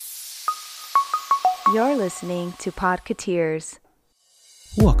You're listening to Podcateers.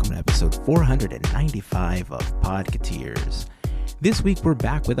 Welcome to episode 495 of Podcateers. This week we're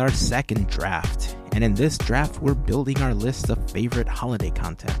back with our second draft, and in this draft we're building our list of favorite holiday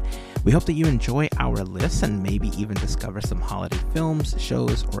content. We hope that you enjoy our list and maybe even discover some holiday films,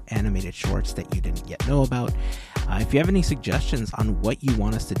 shows, or animated shorts that you didn't yet know about. If you have any suggestions on what you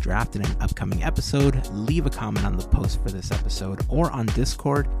want us to draft in an upcoming episode, leave a comment on the post for this episode or on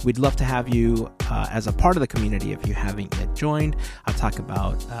Discord. We'd love to have you as a part of the community if you haven't yet joined. I'll talk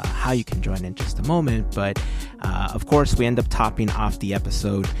about how you can join in just a moment, but of course we end up topping off the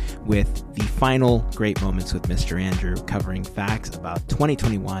episode with the final great moments with Mr. Andrew, covering facts about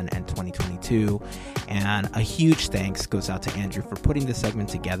 2021 and 2022, and a huge thanks goes out to Andrew for putting this segment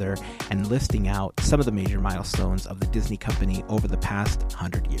together and listing out some of the major milestones of the Disney company over the past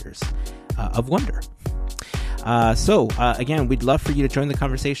 100 years of wonder. Again, we'd love for you to join the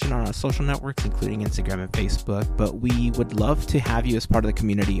conversation on our social networks, including Instagram and Facebook, but we would love to have you as part of the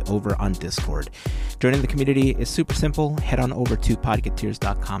community over on Discord. Joining the community is super simple. Head on over to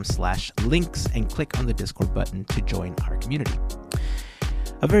podcateers.com/links and click on the Discord button to join our community.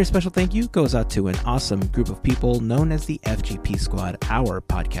 A very special thank you goes out to an awesome group of people known as the FGP Squad, our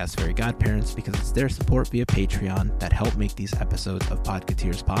podcast fairy godparents, because it's their support via Patreon that help make these episodes of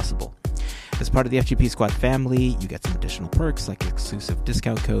Podcateers possible. As part of the FGP Squad family, you get some additional perks like exclusive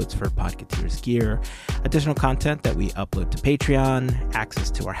discount codes for Podcateers gear, additional content that we upload to Patreon,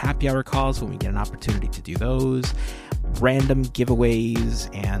 access to our happy hour calls when we get an opportunity to do those, random giveaways,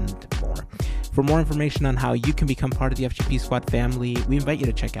 and more. For more information on how you can become part of the FGP Squad family, we invite you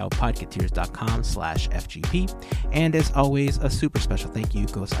to check out podcateers.com/FGP. And as always, a super special thank you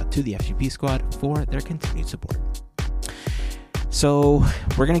goes out to the FGP Squad for their continued support. So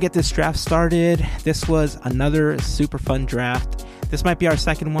we're going to get this draft started. This was another super fun draft. This might be our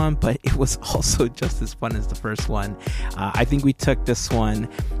second one, but it was also just as fun as the first one. I think we took this one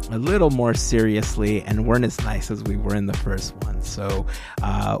a little more seriously and weren't as nice as we were in the first one. So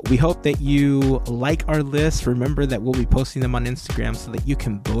we hope that you like our list. Remember that we'll be posting them on Instagram so that you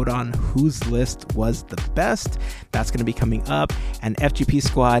can vote on whose list was the best. That's going to be coming up. And FGP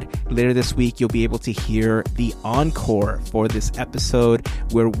Squad, later this week, you'll be able to hear the encore for this episode,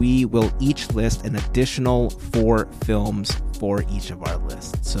 where we will each list an additional 4 films for each of our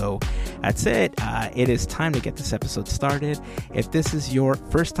lists. So that's it. It is time to get this episode started. If this is your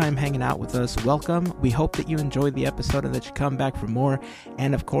first time hanging out with us, welcome. We hope that you enjoyed the episode and that you come back for more.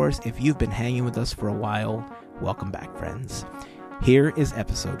 And of course, if you've been hanging with us for a while, welcome back, friends. Here is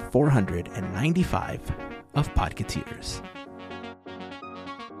episode 495 of Podcateers.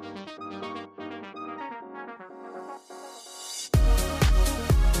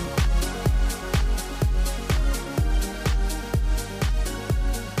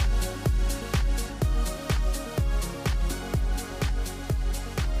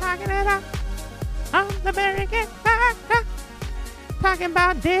 Talking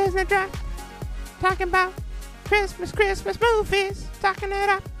about Disney draft, talking about Christmas movies, talking it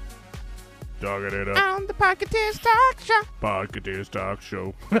up on the Podcateers Talk Show. Podcateers Talk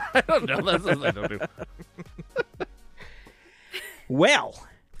Show. I don't know. That's what I don't do. Well,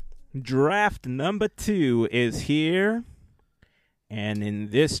 draft number 2 is here, and in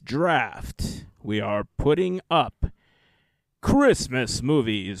this draft, we are putting up Christmas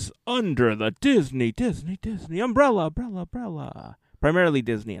movies under the Disney umbrella. Primarily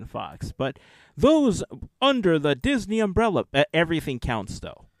Disney and Fox, but those under the Disney umbrella, everything counts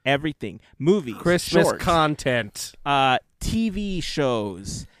though. Everything. Movies, Christmas shorts, content, TV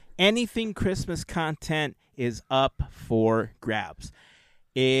shows, anything Christmas content is up for grabs.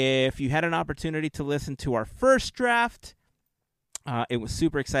 If you had an opportunity to listen to our first draft, it was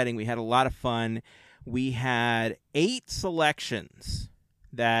super exciting. We had a lot of fun. We had 8 selections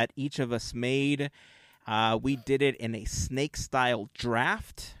that each of us made. We did it in a snake-style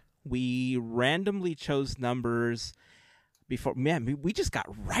draft. We randomly chose numbers before. Man, we just got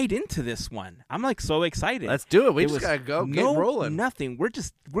right into this one. I'm like so excited. Let's do it. We just gotta go get rolling. Nothing. We're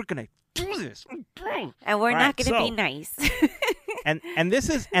gonna do this. And we're not gonna be nice. and this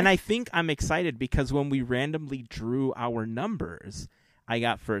is, and I think I'm excited because when we randomly drew our numbers, I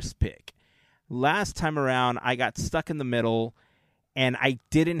got first pick. Last time around, I got stuck in the middle, and I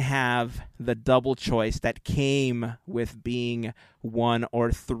didn't have the double choice that came with being 1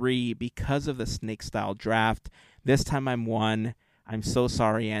 or 3 because of the snake-style draft. This time I'm 1. I'm so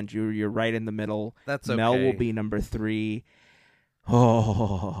sorry, Andrew. You're right in the middle. That's okay. Mel will be number 3.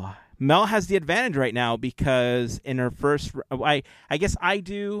 Oh, Mel has the advantage right now because in her first, I guess I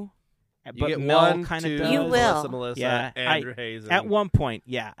do, You but get Mel kind of does. You will. Melissa, Yeah, Andrew Hayes. At one point.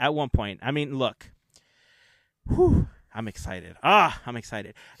 I mean, look, Whew, I'm excited. I'm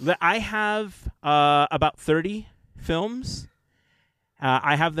excited. I have about 30 films.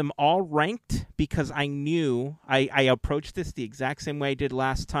 I have them all ranked because I knew I approached this the exact same way I did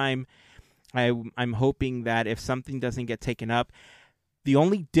last time. I'm hoping that if something doesn't get taken up, the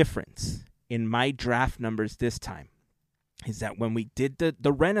only difference in my draft numbers this time is that when we did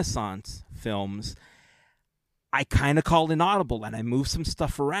the Renaissance films, I kind of called an audible and I moved some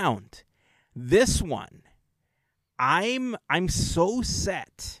stuff around. This one, I'm so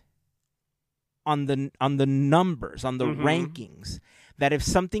set on the numbers, on the rankings, that if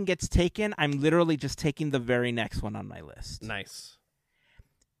something gets taken, I'm literally just taking the very next one on my list. Nice.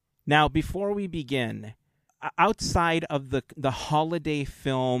 Now, before we begin, outside of the holiday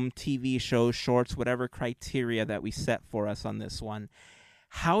film, TV shows, shorts, whatever criteria that we set for us on this one,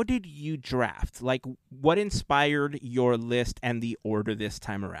 how did you draft? Like, what inspired your list and the order this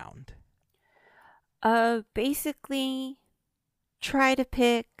time around? Basically, try to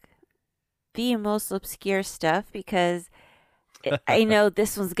pick the most obscure stuff because I know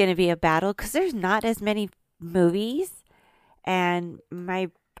this one's going to be a battle because there's not as many movies, and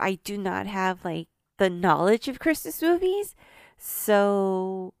I do not have like the knowledge of Christmas movies,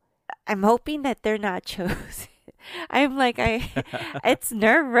 so I'm hoping that they're not chosen. I'm like, it's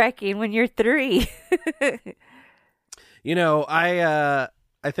nerve-wracking when you're 3. I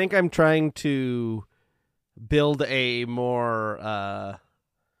think I'm trying to build a more,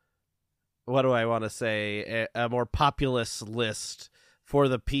 what do I want to say, a more populous list for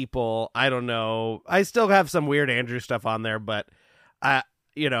the people. I don't know. I still have some weird Andrew stuff on there, but I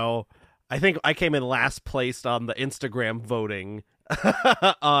think I came in last place on the Instagram voting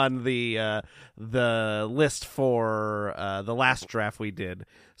on the list for the last draft we did.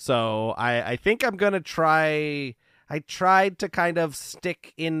 So I think I'm going to try. I tried to kind of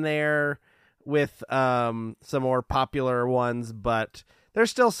stick in there with some more popular ones, but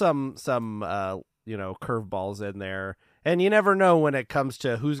there's still some curveballs in there. And you never know when it comes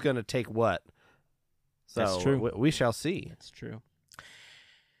to who's going to take what. So That's true. We shall see. That's true.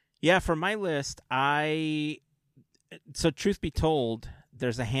 Yeah, for my list, so truth be told,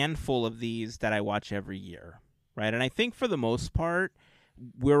 there's a handful of these that I watch every year, right? And I think for the most part,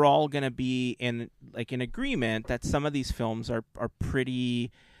 we're all going to be in agreement that some of these films are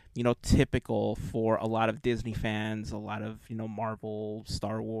pretty, typical for a lot of Disney fans, a lot of, Marvel,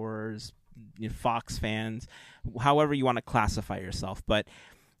 Star Wars, Fox fans, however you want to classify yourself. But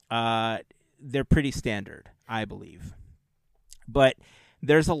they're pretty standard, I believe. But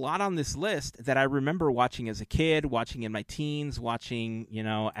there's a lot on this list that I remember watching as a kid, watching in my teens, watching,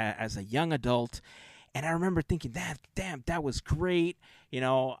 as a young adult. And I remember thinking, that was great.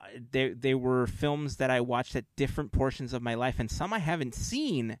 They were films that I watched at different portions of my life, and some I haven't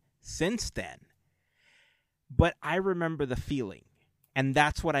seen since then. But I remember the feeling, and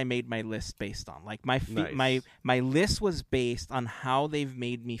that's what I made my list based on. Like my list was based on how they've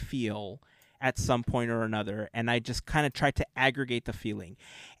made me feel at some point or another, and I just kind of tried to aggregate the feeling.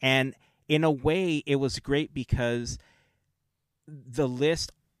 And in a way, it was great because the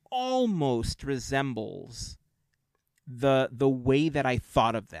list almost resembles the way that I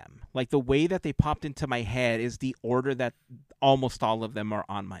thought of them. Like, the way that they popped into my head is the order that almost all of them are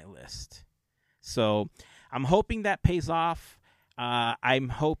on my list. So I'm hoping that pays off. I'm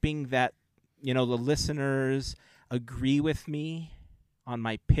hoping that, the listeners agree with me on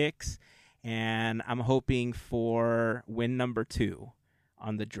my picks. And I'm hoping for win number 2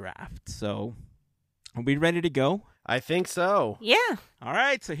 on the draft. So, are we ready to go? I think so. Yeah. All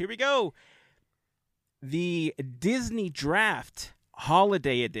right, so here we go. The Disney Draft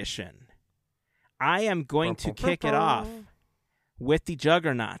Holiday Edition. I am going to kick it off with the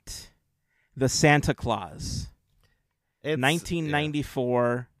juggernaut, the Santa Claus.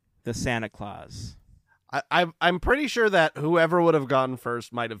 1994, The Santa Claus. I'm pretty sure that whoever would have gone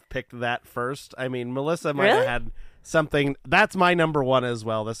first might have picked that first. I mean, Melissa might have had something. That's my number 1 as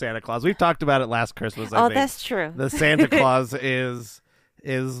well, the Santa Claus. We've talked about it last Christmas. I think. That's troo. The Santa Claus is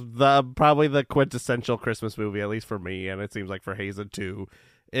probably the quintessential Christmas movie, at least for me, and it seems like for Hazen too.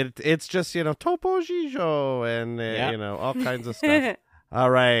 It's just Topo Gigio and all kinds of stuff. All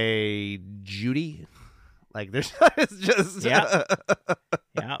right, Judy. Like there's it's just yeah.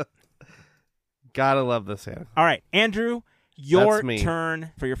 Gotta love this Santa. All right, Andrew, your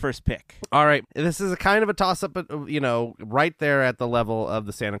turn for your first pick. All right, this is a kind of a toss-up, but right there at the level of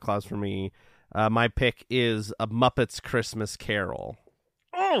the Santa Claus for me. My pick is A Muppets Christmas Carol.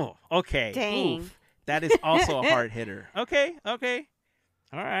 Oh, okay. Dang. Oof. That is also a hard hitter. Okay. All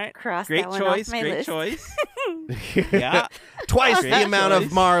right. Cross great that one choice. off my Great list. choice. Yeah. Twice Great the amount choice.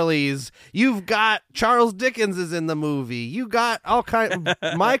 of Marleys. You've got Charles Dickens is in the movie. You got all kind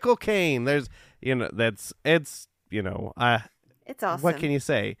Michael Caine. There's it's awesome. what can you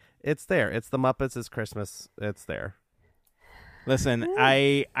say? It's there. It's the Muppets. It's Christmas. It's there. Listen,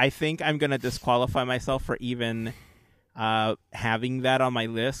 I think I'm gonna disqualify myself for even having that on my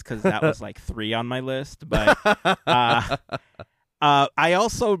list because that was like 3 on my list. But I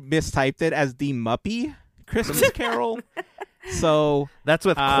also mistyped it as the Muppy Christmas Carol. So that's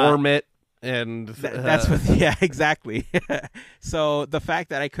with Cormit and that's with exactly. So the fact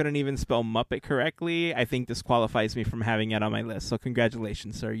that I couldn't even spell Muppet correctly, I think disqualifies me from having it on my list. So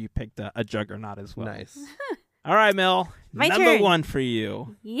congratulations, sir. You picked a juggernaut as well. Nice. All right, Mel. My number turn. 1 for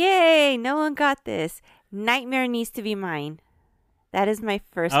you. Yay! No one got this. Nightmare Needs to Be Mine. That is my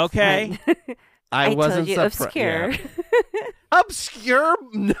first Okay. one. I wasn't told you obscure. Yeah. Obscure?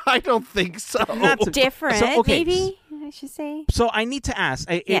 No, I don't think so. Different, So, okay. maybe I should say. So I need to ask.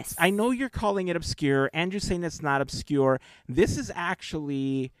 Yes. I know you're calling it obscure. Andrew's saying it's not obscure. This is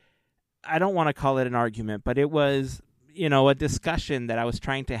actually, I don't want to call it an argument, but it was, a discussion that I was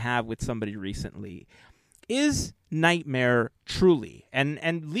trying to have with somebody recently. Is Nightmare truly, and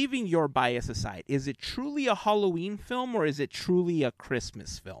leaving your bias aside, is it truly a Halloween film or is it truly a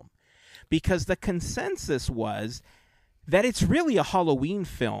Christmas film? Because the consensus was that it's really a Halloween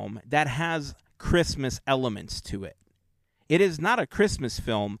film that has Christmas elements to it. It is not a Christmas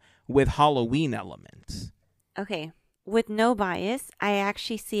film with Halloween elements. Okay. With no bias, I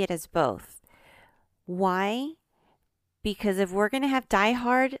actually see it as both. Why? Because if we're going to have Die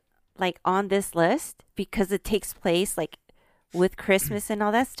Hard like on this list, because it takes place like with Christmas and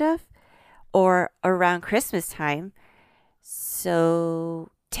all that stuff, or around Christmas time, so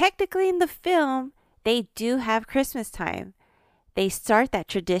technically in the film, they do have Christmas time. They start that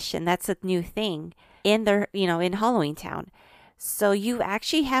tradition. That's a new thing in their, in Halloween Town. So you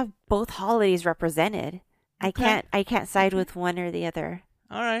actually have both holidays represented. Okay. I can't side with one or the other.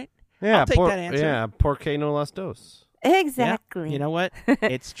 All right. Yeah, I'll take that answer. Yeah, porque no las dos. Exactly. Yeah. You know what?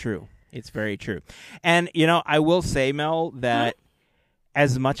 It's true. It's very true. And, I will say, Mel, that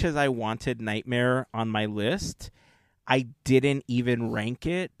as much as I wanted Nightmare on my list, I didn't even rank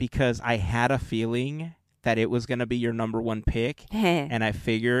it because I had a feeling that it was going to be your number 1 pick. And I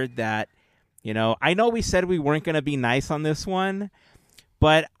figured that, I know we said we weren't going to be nice on this one,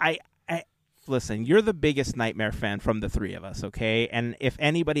 but I listen, you're the biggest Nightmare fan from the 3 of us, okay? And if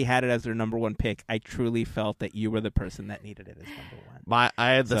anybody had it as their number 1 pick, I truly felt that you were the person that needed it as number 1.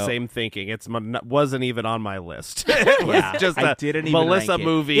 I had the same thinking. It wasn't even on my list. It was just I a didn't even Melissa rank it.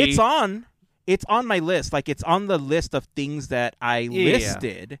 movie. It's on my list. Like, it's on the list of things that I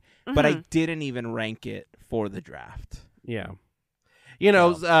listed, but I didn't even rank it for the draft. Yeah.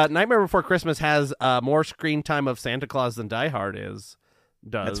 Nightmare Before Christmas has more screen time of Santa Claus than Die Hard does.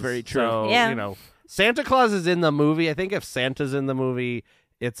 That's very true. So, Yeah. Santa Claus is in the movie. I think if Santa's in the movie,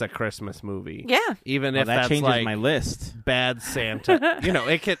 it's a Christmas movie. Yeah. Even Well, if that that's changes like my list. bad Santa.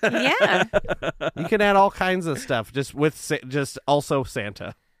 It can. Yeah. You can add all kinds of stuff just with just also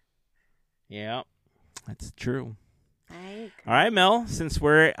Santa. Yeah, that's true. I agree. All right, Mel, since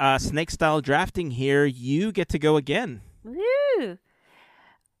we're snake-style drafting here, you get to go again. Woo!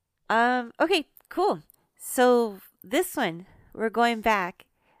 Okay, cool. So this one, we're going back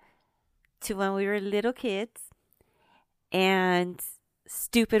to when we were little kids, and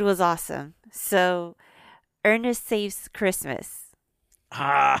stupid was awesome. So Ernest Saves Christmas.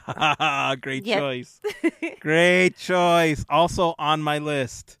 Great Yep. choice. Great choice. Also on my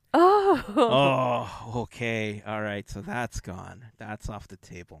list. Oh. Oh, okay. All right. So that's gone. That's off the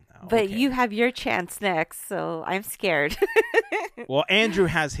table now. But Okay. you have your chance next, so I'm scared. Well, Andrew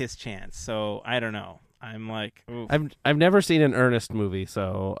has his chance, so I don't know. I'm like, oof. I've never seen an Ernest movie,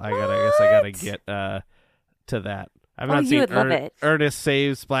 so I guess I gotta get to that. I've not you seen would love it. Ernest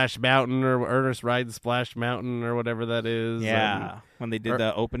Saves Splash Mountain or Ernest Rides Splash Mountain or whatever that is. Yeah, when they did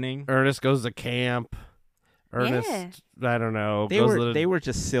the opening, Ernest Goes to Camp. Ernest, Yeah. I don't know. they were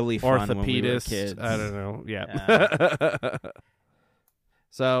just silly fun when we were orthopedist. kids. I don't know. Yeah.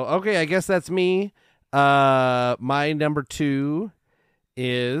 So okay, I guess that's me. My number 2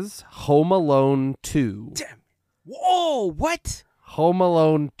 is Home Alone 2. Whoa! What? Home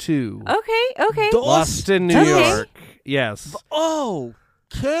Alone 2. Okay. Lost in New Okay. York. Yes. Oh,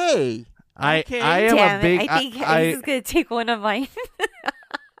 okay. I am Damn a big. it. I think this is going to take one of mine.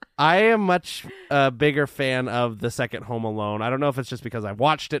 I am much bigger fan of the second Home Alone. I don't know if it's just because I've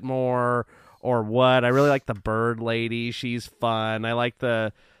watched it more or what. I really like the bird lady. She's fun. I like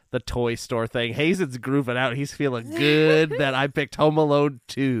the toy store thing. Hazen's grooving out. He's feeling good that I picked Home Alone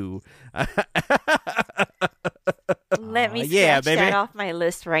 2. Let me yeah, scratch baby. that off my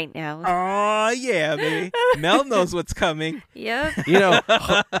list right now. Oh, yeah, baby. Mel knows what's coming. Yep. You know,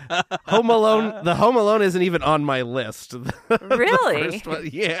 Home Alone. The Home Alone isn't even on my list. Really? The first one,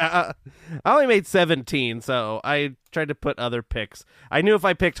 yeah. I only made 17, so I tried to put other picks. I knew if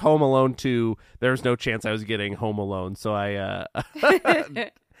I picked Home Alone 2, there was no chance I was getting Home Alone, so I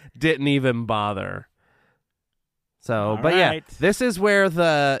didn't even bother. So, All but yeah, right. this is where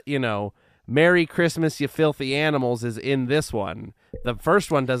the, Merry Christmas, you filthy animals is in this one. The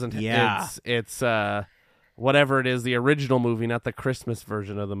first one doesn't. Yeah. It's whatever it is, the original movie, not the Christmas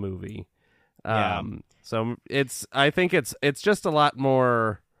version of the movie. Yeah. So I think it's just a lot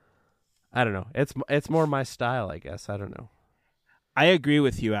more. I don't know. It's more my style, I guess. I don't know. I agree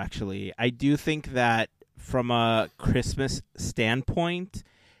with you, actually. I do think that from a Christmas standpoint,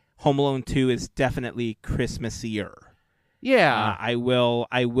 Home Alone 2 is definitely Christmassier. Yeah. I will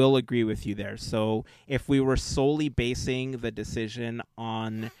agree with you there. So if we were solely basing the decision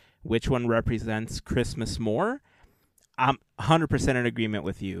on which one represents Christmas more, I'm 100% in agreement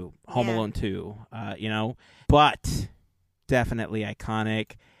with you. Home Yeah. Alone 2, but definitely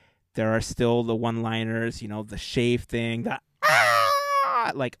iconic. There are still the one-liners, the shave thing,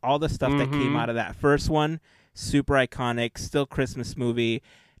 like all the stuff that came out of that first one. Super iconic, still Christmas movie.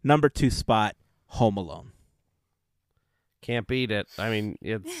 Number 2 spot, Home Alone. Can't beat it. I mean,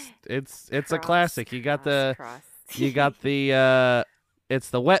 it's a Cross, classic. You got cross. it's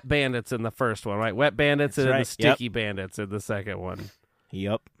the Wet Bandits in the first one, right? Wet Bandits That's and right. the Sticky Bandits in the second one.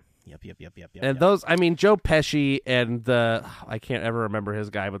 Yep. And those, I mean, Joe Pesci and I can't ever remember his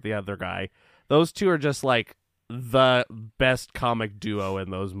guy, but the other guy, those two are just like the best comic duo in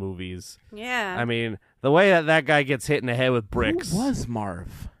those movies. Yeah. I mean, the way that guy gets hit in the head with bricks. Who was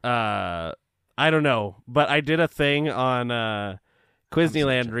Marv? I don't know, but I did a thing on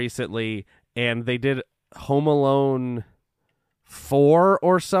Quizneyland searching. recently, and they did Home Alone 4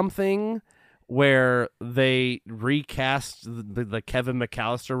 or something, where they recast the Kevin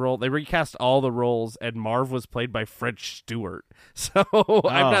McAllister role. They recast all the roles, and Marv was played by French Stewart. So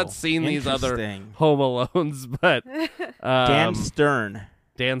I've not seen these other interesting. Home Alones, but Dan Stern.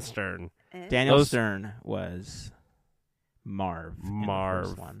 Dan Stern. Daniel Stern was Marv. in the Marv.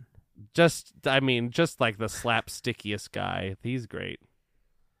 first one. Just like the slapstickiest guy. He's great.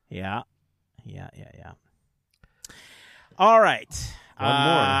 Yeah. All right. One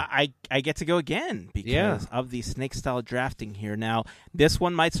more. I get to go again because Yeah. of the snake style drafting here. Now, this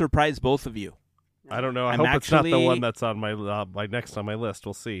one might surprise both of you. I don't know. I I'm hope it's not the actually- one that's on my next on my list.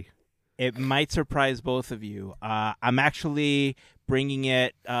 We'll see. It might surprise both of you. I'm actually bringing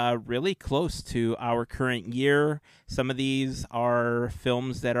it really close to our current year. Some of these are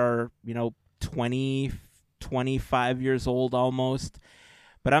films that are, 20, 25 years old almost.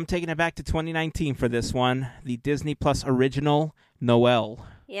 But I'm taking it back to 2019 for this one. The Disney Plus original, Noelle.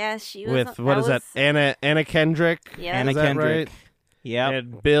 Yeah, she was. With what is that? Anna Kendrick. Yeah. Anna Is that Kendrick. right? Yep.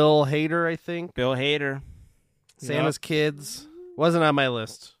 And Bill Hader, I think. Bill Hader. Santa's Kids wasn't on my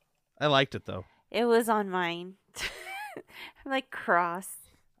list. I liked it though. It was on mine. I'm like cross.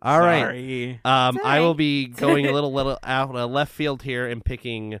 All right. Sorry. I will be going a little out left field here and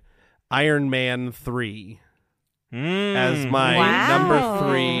picking Iron Man 3 as my Wow. number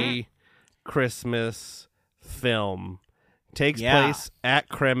 3 Christmas film. Takes place at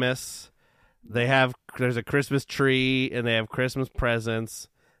Christmas. There's a Christmas tree and they have Christmas presents.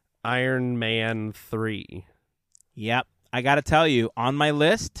 Iron Man 3. Yep. I got to tell you, on my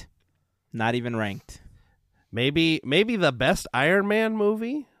list, not even ranked. Maybe the best Iron Man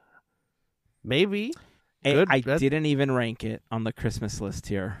movie? Maybe. Good. I didn't even rank it on the Christmas list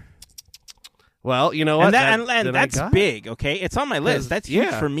here. Well, you know what? And Then I that's got it. big, okay? It's on my list. That's huge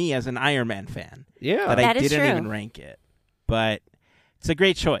yeah. for me as an Iron Man fan. Yeah. But I That is didn't true. even rank it. But it's a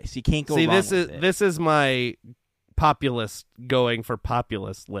great choice. You can't go See, wrong this with is it. this is my populist going for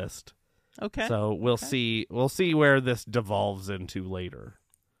populist list. Okay. So we'll see where this devolves into later.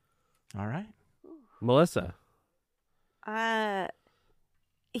 All right. Melissa.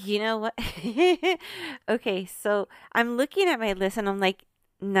 You know what? Okay, so I'm looking at my list and I'm like,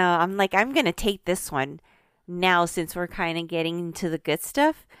 I'm going to take this one now since we're kind of getting into the good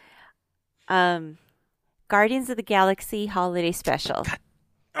stuff. Guardians of the Galaxy Holiday Special.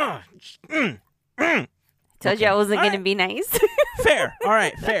 Told you I wasn't going to be nice. Fair. All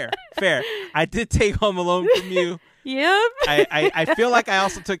right. Fair. I did take Home Alone from you. Yep. I feel like I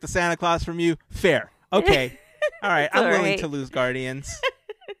also took the Santa Claus from you. Fair. Okay. All right. I'm all willing right. to lose Guardians.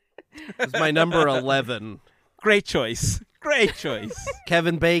 It's my number 11. Great choice.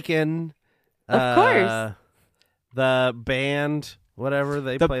 Kevin Bacon. Of course. The band, whatever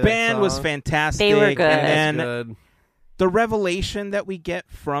they The play. band that was song. fantastic. They were good. And then That's good. the revelation that we get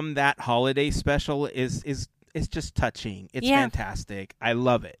from that holiday special is just touching. It's fantastic. I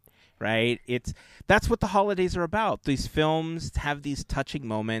love it. Right? That's what the holidays are about. These films have these touching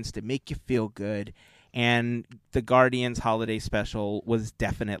moments that make you feel good, and the Guardians holiday special was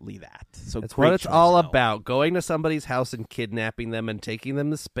definitely that. So that's what it's all about: going to somebody's house and kidnapping them and taking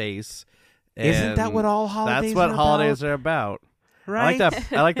them to space. Isn't that what all holidays? That's what are holidays about? Are about. Right?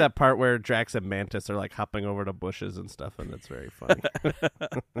 I like that part where Drax and Mantis are like hopping over to bushes and stuff, and it's very funny.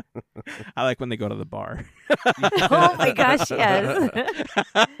 I like when they go to the bar. Oh my gosh, yes.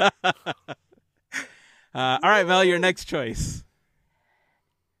 All right, Mel, your next choice.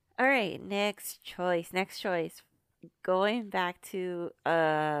 All right, next choice. Going back to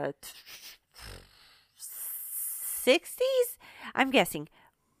 60s? I'm guessing.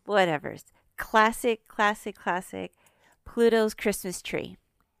 Whatever's. Classic. Pluto's Christmas Tree.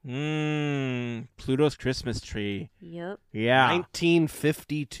 Pluto's Christmas Tree. Yep. Yeah.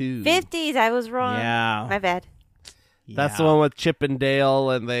 1952. 50s, I was wrong. Yeah. My bad. That's the one with Chip and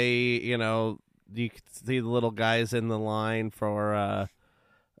Dale, and they, you can see the little guys in the line for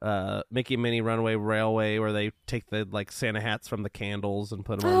Mickey and Minnie Runaway Railway, where they take the Santa hats from the candles and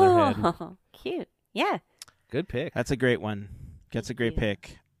put them on their head. Oh, cute. Yeah. Good pick. That's a great one. That's a great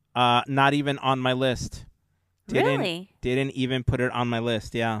pick. Not even on my list. Really? Didn't even put it on my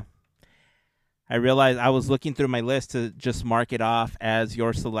list, yeah. I realized I was looking through my list to just mark it off as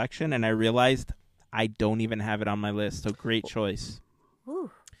your selection, and I realized I don't even have it on my list, so great choice. Ooh.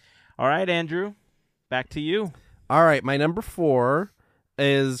 All right, Andrew, back to you. All right, my number 4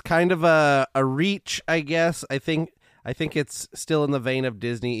 is kind of a reach, I guess. I think it's still in the vein of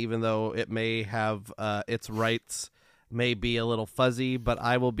Disney, even though it may have its rights may be a little fuzzy, but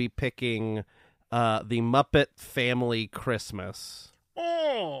I will be picking the Muppet Family Christmas.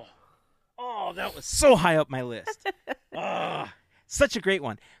 Oh, that was so high up my list. Such a great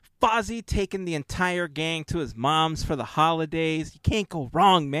one. Fozzie taking the entire gang to his mom's for the holidays. You can't go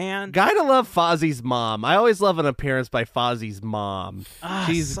wrong, man. Gotta love Fozzie's mom. I always love an appearance by Fozzie's mom.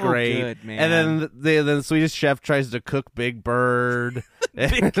 She's so great. Good, man. And then the Swedish Chef tries to cook Big Bird. I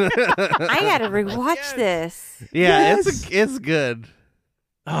gotta rewatch this. Yeah, it's good.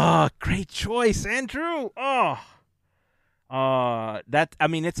 Oh, great choice, Andrew.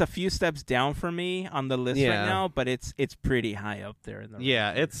 It's a few steps down for me on the list right now, but it's pretty high up there in the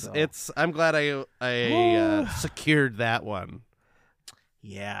it's I'm glad I secured that one.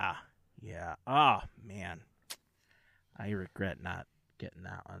 Yeah. Oh man, I regret not getting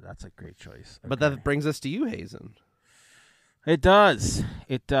that one. That's a great choice. But that brings us to you, Hazen. It does.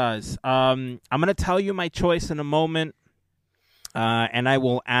 I'm gonna tell you my choice in a moment. And I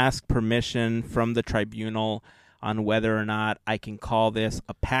will ask permission from the tribunal on whether or not I can call this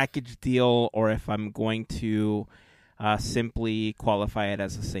a package deal or if I'm going to simply qualify it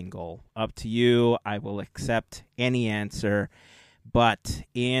as a single. Up to you. I will accept any answer. But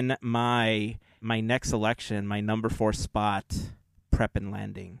in my next selection, my number 4 spot, Prep and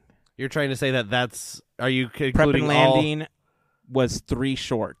Landing. You're trying to say that's... Are you including Prep and Landing was 3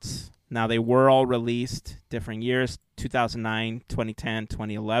 shorts. Now, they were all released different years, 2009, 2010,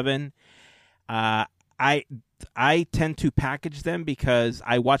 2011. I tend to package them because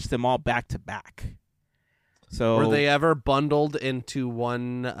I watch them all back to back. So were they ever bundled into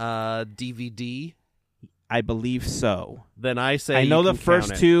one DVD? I believe so. Then I say I know you the can first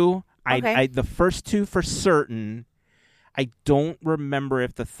count it. two. Okay. The first two for certain. I don't remember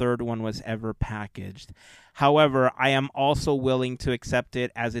if the third one was ever packaged. However, I am also willing to accept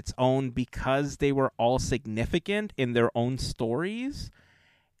it as its own because they were all significant in their own stories.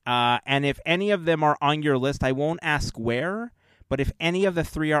 And if any of them are on your list, I won't ask where, but if any of the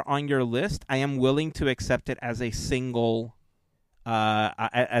 3 are on your list, I am willing to accept it as a single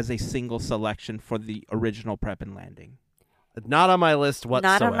selection for the original Prep and Landing. Not on my list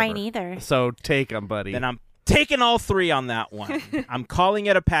whatsoever. Not on mine either. So take them, buddy. Then I'm taking all 3 on that one. I'm calling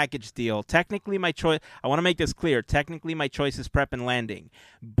it a package deal. Technically, my choice, I want to make this clear. Technically, my choice is Prep and Landing.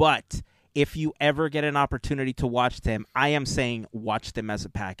 But if you ever get an opportunity to watch them, I am saying watch them as a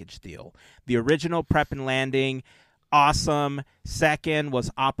package deal. The original Prep and Landing, awesome. Second was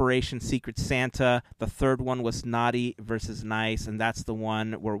Operation Secret Santa. The third one was Naughty versus Nice, and that's the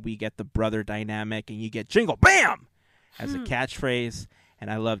one where we get the brother dynamic, and you get Jingle Bam as a catchphrase, and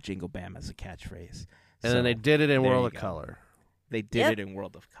I love Jingle Bam as a catchphrase. And then they did it in there World you of go. Color. They did it in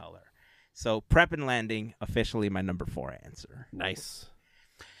World of Color. So Prep and Landing, officially my number 4 answer. Nice.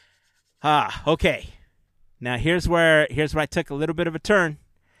 Okay. Now here's where I took a little bit of a turn.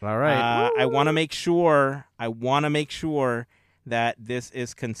 All right. I want to make sure that this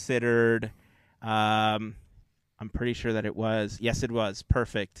is considered I'm pretty sure that it was. Yes, it was.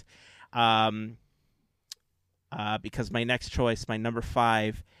 Perfect. Because my next choice, my number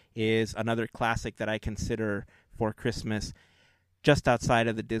 5, is another classic that I consider for Christmas, just outside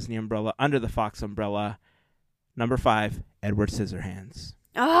of the Disney umbrella, under the Fox umbrella. Number 5, Edward Scissorhands.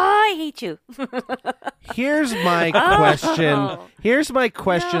 Oh, I hate you. Here's my question. Oh. Here's my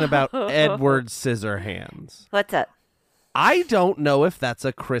question No. about Edward Scissorhands. What's up? I don't know if that's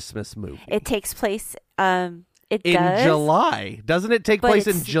a Christmas movie. It takes place. It in does, July. Doesn't it take But place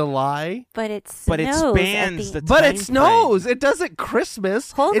in it's- July? but it But it snows. spans the But time it snows. frame. It doesn't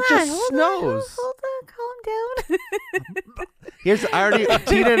Christmas. Hold it on, just hold snows. On, hold on, calm down. Here's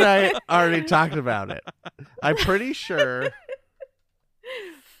Tina and I already talked about it. I'm pretty sure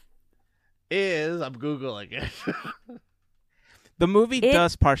I'm Googling it. The movie It-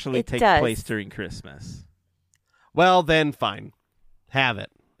 does partially it take does. place during Christmas. Well, then fine. Have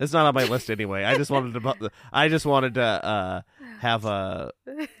it. It's not on my list anyway. I just wanted to have a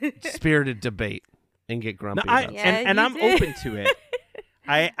spirited debate and get grumpy No, about it. Yeah, and you I'm did. open to it.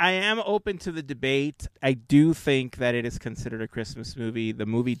 I am open to the debate. I do think that it is considered a Christmas movie. The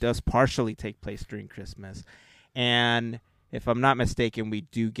movie does partially take place during Christmas. And if I'm not mistaken, we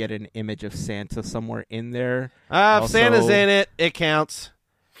do get an image of Santa somewhere in there. If Also- Santa's in it, it counts.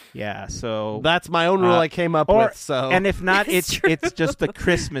 Yeah, so That's my own rule I came up or- with. So and if not, It's it's just the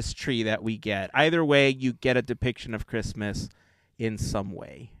Christmas tree that we get. Either way, you get a depiction of Christmas in some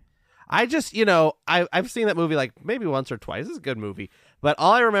way. I just, I've seen that movie like maybe once or twice. It's a good movie. But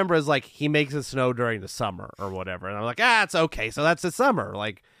all I remember is like he makes it snow during the summer or whatever. And I'm like, it's okay. So that's the summer.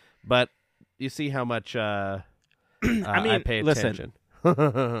 Like, but you see how much I pay listen.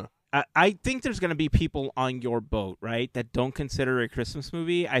 attention. I think there's going to be people on your boat, right, that don't consider it a Christmas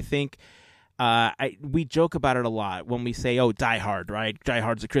movie. I think we joke about it a lot when we say, oh, Die Hard, right? Die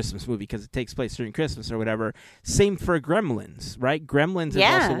Hard's a Christmas movie because it takes place during Christmas or whatever. Same for Gremlins, right? Gremlins is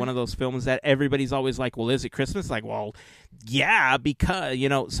also one of those films that everybody's always like, well, is it Christmas? Like, well, yeah, because,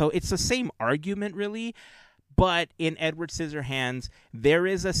 so it's the same argument, really. But in Edward Scissorhands, there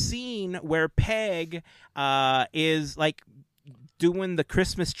is a scene where Peg is like doing the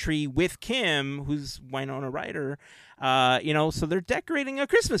Christmas tree with Kim, who's Winona Ryder. So they're decorating a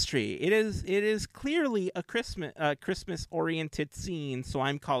Christmas tree. It is clearly a Christmas oriented scene. So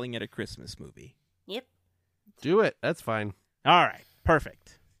I'm calling it a Christmas movie. Yep. Do it. That's fine. All right,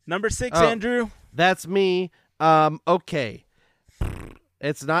 perfect. Number 6, Oh. Andrew. That's me. Okay.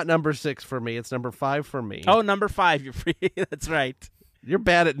 It's not number 6 for me. It's number 5 for me. Oh, number 5. You're free. That's right. You're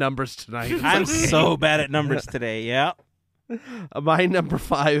bad at numbers tonight. It's I'm okay. so bad at numbers today. Yeah. My number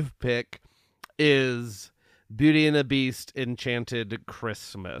 5 pick is Beauty and the Beast Enchanted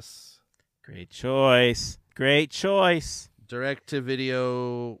Christmas. Great choice. Great choice. Direct to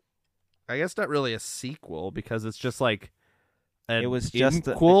video. I guess not really a sequel because it's just like an It was just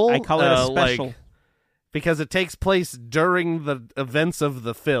inquel. I call it a special. like, because it takes place during the events of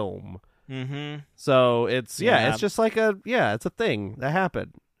the film. Mm-hmm. So it's Yeah. it's just like it's a thing that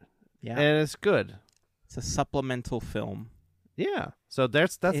happened. Yeah. And it's good. It's a supplemental film. Yeah. So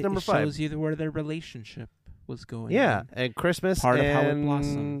that's It number 5. shows you where their relationship was going. Yeah, and Christmas Part of how it and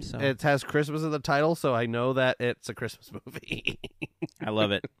blossomed, so. It has Christmas in the title, so I know that it's a Christmas movie. I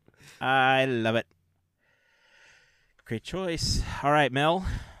love it. I love it. Great choice. All right, Mel.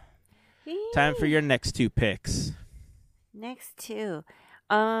 Time for your next 2 picks. Next 2.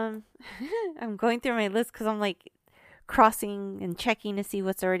 I'm going through my list because I'm like crossing and checking to see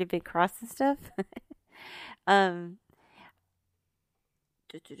what's already been crossed and stuff.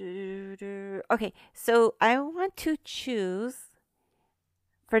 Okay, so I want to choose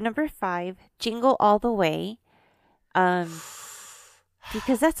for number 5, Jingle All the Way.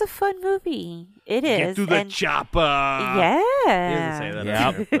 Because that's a fun movie. It is. Get to the and chopper. yeah. He doesn't say that. Yep.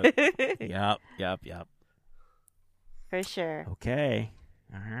 on there, but- Yep. For sure. Okay.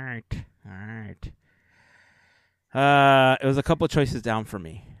 All right. It was a couple choices down for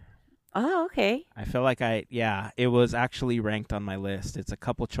me. Oh, okay. I feel like it was actually ranked on my list. It's a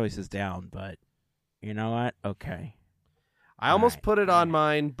couple choices down, but you know what? Okay. I almost Alright, put it on alright.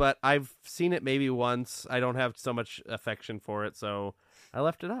 mine, but I've seen it maybe once. I don't have so much affection for it, so I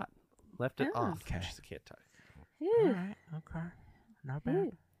left it on. Left it Oh. off. Okay. Just can't talk. Ooh. All right. Okay. Not bad.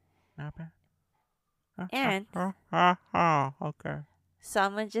 Ooh. Not bad. And Okay. so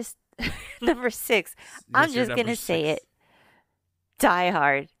I'm going to just, number 6, I'm What's your just going number to say 6? it. Die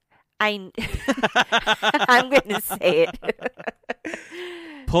Hard. I'm going to say it.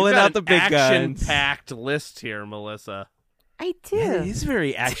 Pulling You've got out the big an guns. action-packed list here, Melissa. I do. Yeah, it is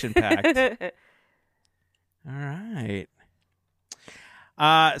very action packed. All right.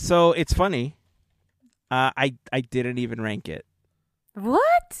 So it's funny. I didn't even rank it.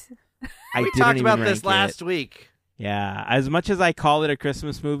 What? I We didn't talked even about rank this last it. week. Yeah, as much as I call it a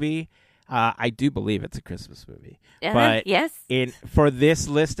Christmas movie, I do believe it's a Christmas movie. But Yes. for this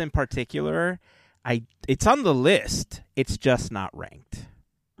list in particular, it's on the list. It's just not ranked.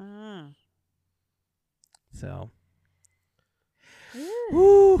 Mm. So,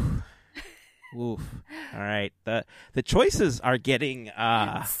 woo. Oof. All right. The choices are getting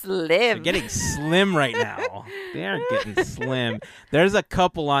Slim. they're getting slim right now. They are getting slim. There's a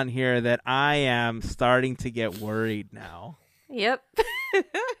couple on here that I am starting to get worried now. Yep.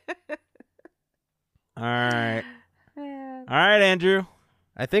 All right. All right, Andrew.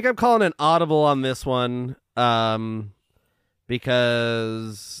 I think I'm calling an audible on this one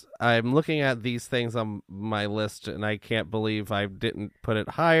because I'm looking at these things on my list and I can't believe I didn't put it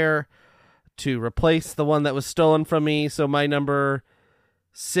higher to replace the one that was stolen from me. So my number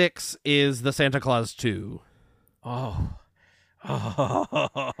 6 is the Santa Claus 2. Oh,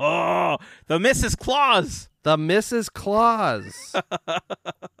 the Mrs. Claus. The Mrs. Claus.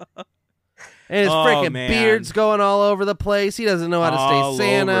 And his Oh, freaking man. beard's going all over the place. He doesn't know how to All stay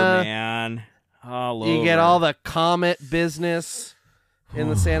Santa. over, man. All You get over. all the comet business in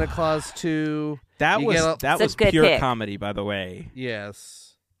the Santa Claus 2. That you was get that It's a was good pure pick. comedy, by the way. Yes.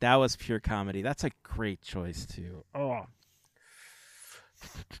 That was pure comedy. That's a great choice too. Oh,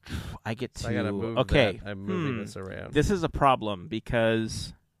 I get to. I gotta move okay, that. I'm moving this around. This is a problem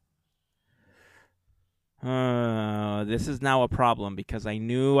because this is now a problem because I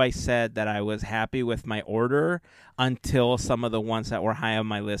knew I said that I was happy with my order until some of the ones that were high on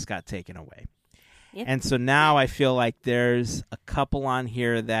my list got taken away. Yep. And so now I feel like there's a couple on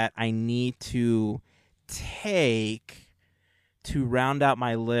here that I need to take to round out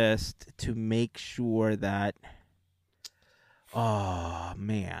my list to make sure that, oh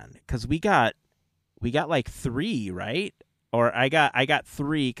man, because we got like 3, right? Or I got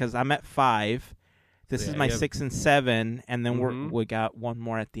 3 because I'm at 5. This is my 6 and 7, and then we got one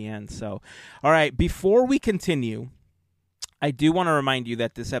more at the end. So, all right, before we continue, I do want to remind you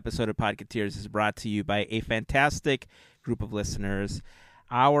that this episode of Podcateers is brought to you by a fantastic group of listeners,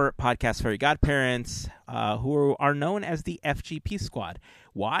 our podcast fairy godparents, who are known as the FGP Squad.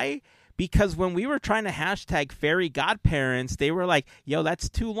 Why? Because when we were trying to hashtag fairy godparents, they were like, yo, that's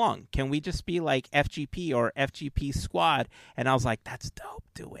too long. Can we just be like FGP or FGP Squad? And I was like, that's dope.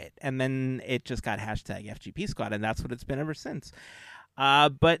 Do it. And then it just got hashtag FGP Squad, and that's what it's been ever since.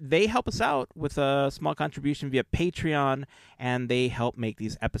 But they help us out with a small contribution via Patreon, and they help make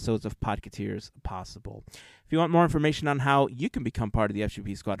these episodes of Podcateers possible. If you want more information on how you can become part of the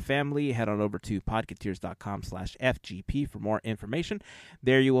FGP Squad family, head on over to podcateers.com/FGP for more information.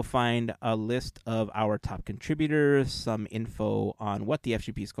 There you will find a list of our top contributors, some info on what the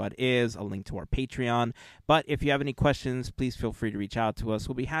FGP Squad is, a link to our Patreon. But if you have any questions, please feel free to reach out to us.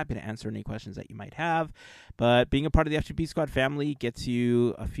 We'll be happy to answer any questions that you might have. But being a part of the FGP Squad family gets you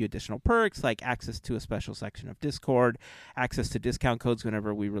a few additional perks, like access to a special section of Discord, access to discount codes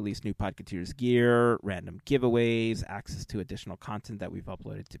whenever we release new Podcateers gear, random giveaways, access to additional content that we've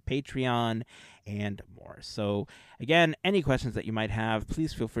uploaded to Patreon, and more. So, again, any questions that you might have,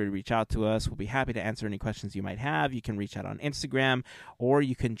 please feel free to reach out to us. We'll be happy to answer any questions you might have. You can reach out on Instagram, or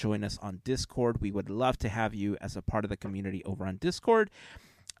you can join us on Discord. We would love to have you as a part of the community over on Discord.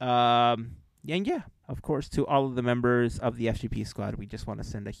 And yeah, of course, to all of the members of the FGP Squad, we just want to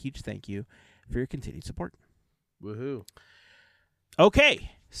send a huge thank you for your continued support. Woohoo.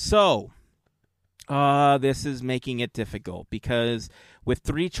 Okay, so this is making it difficult because with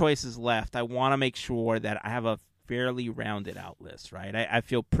 3 choices left, I want to make sure that I have a fairly rounded out list, right? I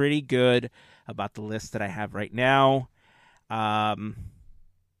feel pretty good about the list that I have right now. I'm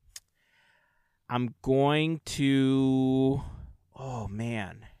going to... Oh,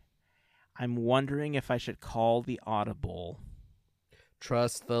 man. I'm wondering if I should call the audible.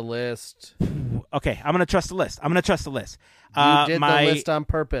 Trust the list. Okay, I'm going to trust the list. You did the list on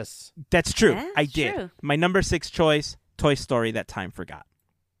purpose. That's true. That's I did. true. My number 6 choice, Toy Story That Time Forgot.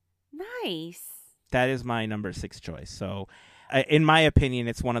 Nice. That is my number 6 choice. So, in my opinion,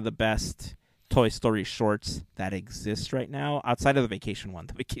 it's one of the best Toy Story shorts that exists right now, outside of the Vacation one.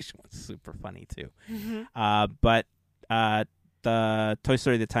 The Vacation one's super funny, too. Mm-hmm. But the Toy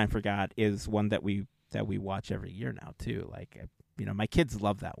Story That Time Forgot is one that we watch every year now, too. Like, my kids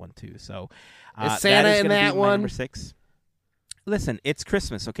love that one, too. So, Is Santa that is in gonna that be my one? number 6. Listen, it's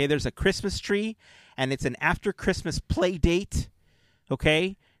Christmas, okay? There's a Christmas tree, and it's an after Christmas play date,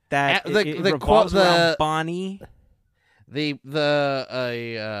 okay? That it revolves around Bonnie. The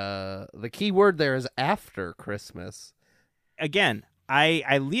key word there is after Christmas. Again,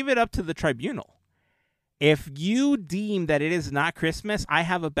 I leave it up to the tribunal. If you deem that it is not Christmas, I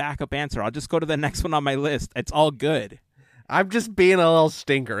have a backup answer. I'll just go to the next one on my list. It's all good. I'm just being a little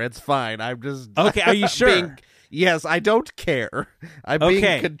stinker. It's fine. I'm just Okay, are you sure? Yes, I don't care. I'm being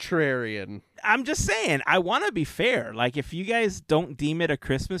contrarian. I'm just saying, I want to be fair. Like, if you guys don't deem it a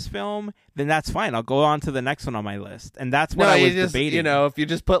Christmas film, then that's fine. I'll go on to the next one on my list. And that's what I was debating. You know, if you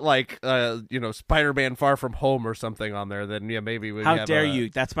just put, like, Spider-Man Far From Home or something on there, then, yeah, maybe we How dare you?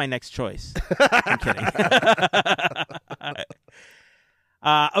 That's my next choice. I'm kidding.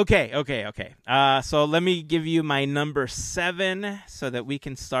 Okay. So let me give you my number 7 so that we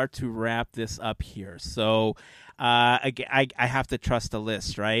can start to wrap this up here. So again, I have to trust the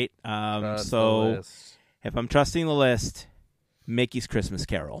list, right? So if I'm trusting the list, Mickey's Christmas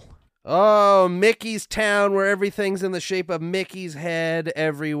Carol. Oh, Mickey's Town, where everything's in the shape of Mickey's head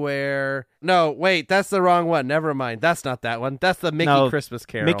everywhere. No, wait, that's the wrong one. Never mind. That's not that one. That's the Christmas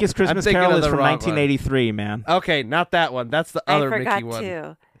Carol. Mickey's Christmas Carol is from 1983, man. Okay, not that one. That's the other Mickey one.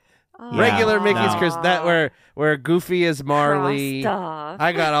 Too. Oh, Regular Mickey's Christmas. That where Goofy is Marley.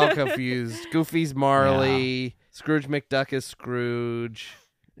 I got all confused. Goofy's Marley. Yeah. Scrooge McDuck is Scrooge.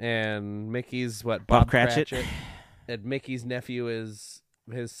 And Mickey's Bob Cratchit. And Mickey's nephew is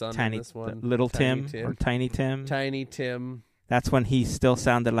his son in this one. Little Tim or Tiny Tim. Tiny Tim. That's when he still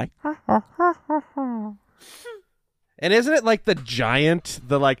sounded like... And isn't it like the giant?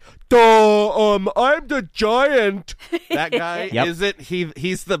 The like, I'm the giant. That guy, yep. Is it?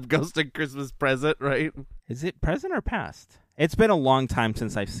 He's the Ghost of Christmas Present, right? Is it present or past? It's been a long time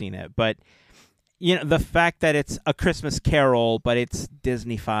since I've seen it, but you know, the fact that it's a Christmas Carol, but it's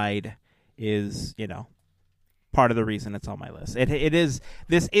Disney-fied is, you know, part of the reason it's on my list. It is.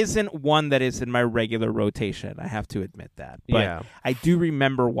 This isn't one that is in my regular rotation. I have to admit that. But yeah. I do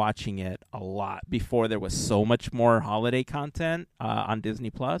remember watching it a lot before there was so much more holiday content on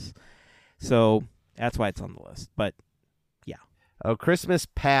Disney Plus. So that's why it's on the list. But yeah. Oh, Christmas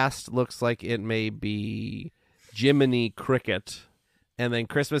Past looks like it may be Jiminy Cricket. And then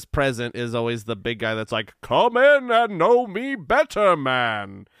Christmas Present is always the big guy that's like, come in and know me better,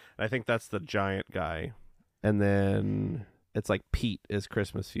 man. I think that's the giant guy. And then it's like Pete is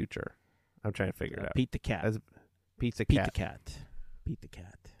Christmas Future. I'm trying to figure it out. Pete the Cat. Pete the Cat.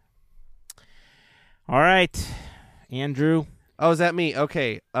 All right, Andrew. Oh, is that me?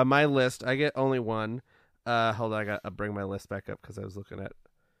 Okay. My list. I get only one. Hold on. I got to bring my list back up because I was looking at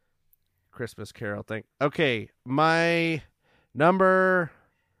Christmas Carol thing. Okay. My number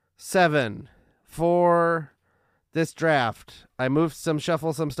 7 for this draft. I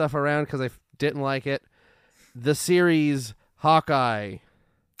shuffle some stuff around because I didn't like it. The series Hawkeye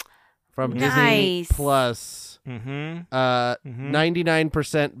from Disney Plus.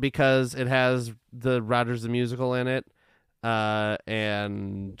 99% because it has the Rogers the Musical in it.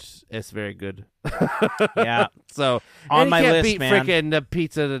 And it's very good. Yeah. So on my list, beat man. Frickin'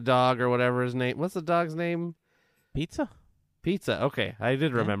 Pizza the dog or whatever his name. What's the dog's name? Pizza. Okay, I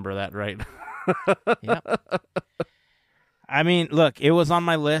did remember that right. Yeah. I mean, look, it was on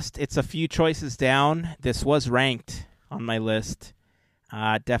my list. It's a few choices down. This was ranked on my list.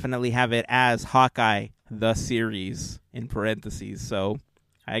 Definitely have it as Hawkeye, the series, in parentheses. So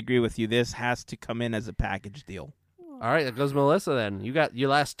I agree with you. This has to come in as a package deal. All right, that goes Melissa then. You got your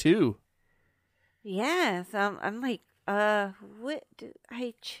last 2. Yes. I'm like, what do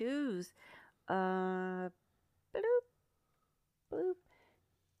I choose? Bloop. Bloop.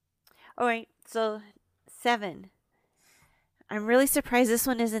 All right, so 7. I'm really surprised this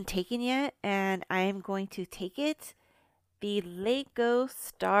one isn't taken yet, and I am going to take it. The Lego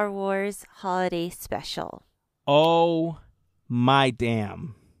Star Wars Holiday Special. Oh, my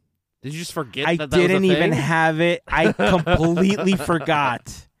damn. Did you just forget I that was a didn't thing? even have it. I completely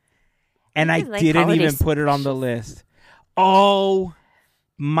forgot. And I didn't even put it on the list. Oh,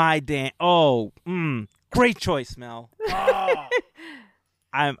 my damn. Oh, great choice, Mel. Oh.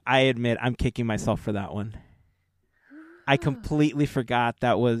 I admit I'm kicking myself for that one. I completely forgot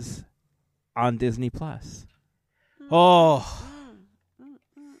that was on Disney Plus. Oh.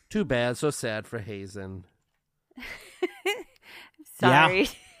 Too bad. So sad for Hazen. Sorry.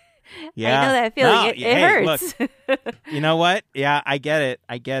 Yeah. I know that feeling. It hurts. Look, you know what? Yeah, I get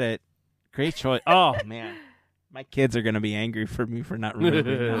it. Great choice. Oh, man. My kids are going to be angry for me for not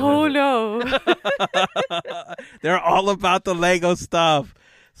remembering. Oh, no. They're all about the Lego stuff.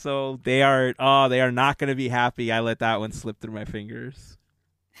 So they are not going to be happy I let that one slip through my fingers.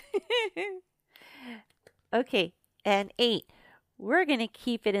 Okay, and 8. We're going to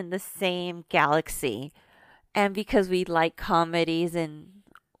keep it in the same galaxy. And because we like comedies and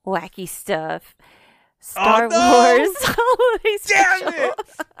wacky stuff, Star Wars Holiday Special. Damn it!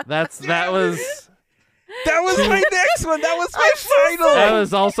 That was That was my next one. That was my final. That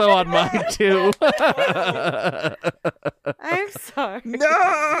was also on mine too. I'm sorry.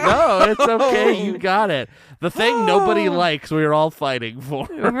 No, it's okay. You got it. The thing nobody likes, we were all fighting for.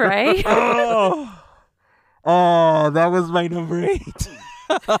 Right? Oh, that was my number 8.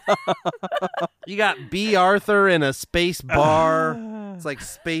 You got B. Arthur in a space bar. It's like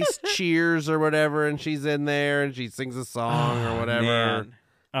Space Cheers or whatever, and she's in there and she sings a song or whatever. Man.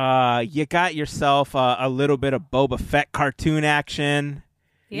 You got yourself a little bit of Boba Fett cartoon action.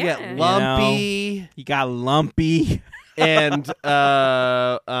 You got Lumpy. You got Lumpy. And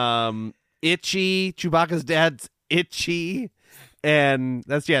Itchy. Chewbacca's dad's Itchy. And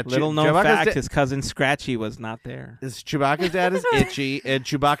that's, Little known Chewbacca's fact, his cousin Scratchy was not there. Chewbacca's dad is Itchy, and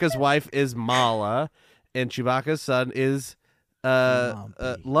Chewbacca's wife is Mala, and Chewbacca's son is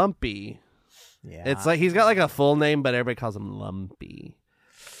Lumpy. Yeah. It's like he's got like a full name, but everybody calls him Lumpy.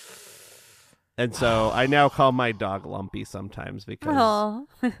 And so I now call my dog Lumpy sometimes because Oh.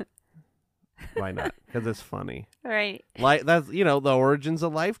 why not? Because it's funny. Right. Like that's the origins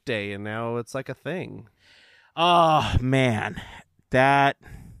of Life Day, and now it's like a thing. Oh man, that.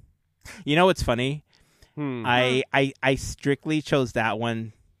 You know what's funny? I strictly chose that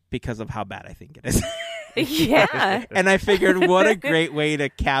one because of how bad I think it is. Yeah. And I figured, what a great way to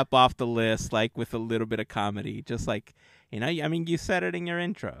cap off the list, like with a little bit of comedy. Just like, I mean, you said it in your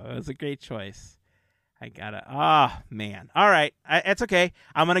intro. It was a great choice. I gotta, man. All right. It's okay.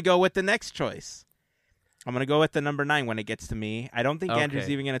 I'm going to go with the next choice. I'm going to go with the number 9 when it gets to me. I don't think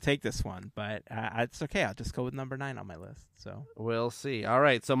Andrew's even going to take this one, but it's okay. I'll just go with number 9 on my list. So We'll see. All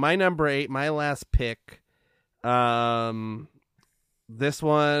right. So my number 8, my last pick. This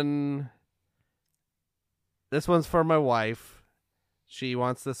one's for my wife. She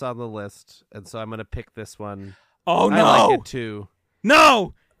wants this on the list, and so I'm going to pick this one. Oh, no. I like it too.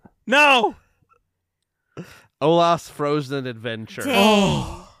 No. Olaf's Frozen Adventure.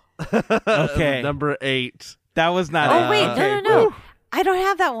 Dang. Okay. Number 8. That was not Oh, it. wait. Okay. No. I don't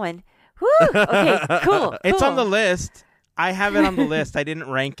have that one. Woo. Okay, cool. It's on the list. I have it on the list. I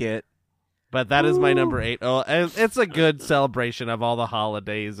didn't rank it. But that is my number 8. Oh, and it's a good celebration of all the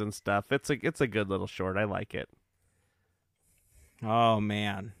holidays and stuff. It's a good little short. I like it. Oh,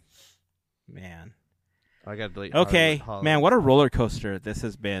 man. I got to delete. Okay, holiday. man, what a roller coaster this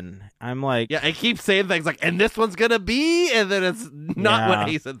has been. I'm like, Yeah, I keep saying things like, and this one's gonna be, and then it's not what Yeah.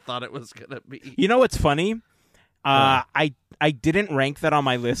 Hazen thought it was gonna be. you know what's funny? I didn't rank that on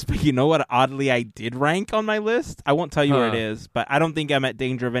my list, but you know what? Oddly, I did rank on my list. I won't tell you where it is, but I don't think I'm at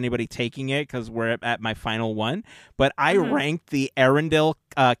danger of anybody taking it because we're at my final one. But I ranked the Arendelle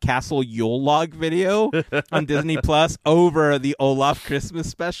Castle Yule log video on Disney Plus over the Olaf Christmas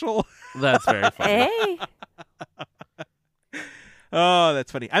special. That's very funny. Hey. Oh,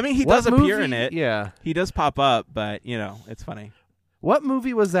 that's funny. I mean, he does appear in it. Yeah. He does pop up, but, it's funny. What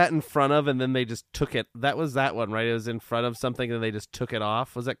movie was that in front of, and then they just took it? That was that one, right? It was in front of something, and they just took it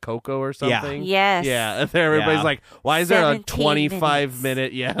off. Was that Coco or something? Yes. Yeah. And everybody's Yeah. like, why is there a 17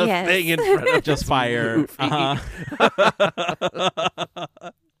 25-minute Yes. thing in front of Just this fire. movie?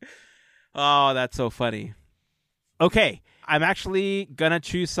 Oh, that's so funny. Okay, I'm actually going to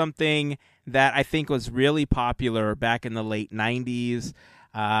choose something that I think was really popular back in the late 90s.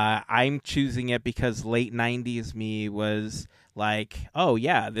 I'm choosing it because late 90s me was like, oh,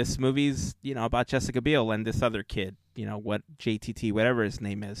 yeah, this movie's, about Jessica Biel and this other kid, what JTT, whatever his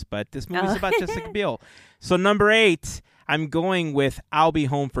name is. But this movie's about Jessica Biel. So number 8, I'm going with I'll Be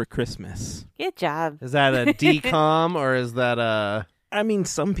Home for Christmas. Good job. Is that a DCOM or is that a... I mean,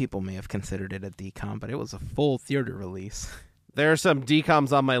 some people may have considered it a DCOM, but it was a full theater release. There are some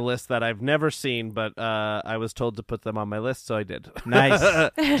DCOMs on my list that I've never seen, but I was told to put them on my list, so I did. Nice.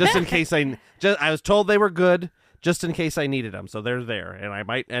 Just in case I was told they were good, just in case I needed them. So they're there, and I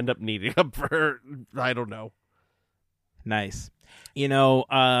might end up needing them for, I don't know. Nice.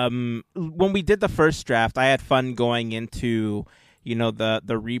 When we did the first draft, I had fun going into,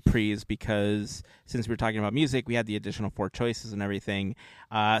 the reprise because since we were talking about music, we had the additional 4 choices and everything.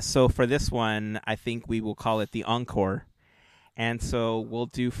 So for this one, I think we will call it the encore. And so we'll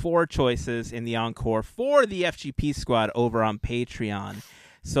do 4 choices in the encore for the FGP squad over on Patreon.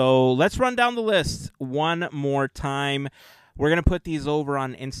 So let's run down the list one more time. We're going to put these over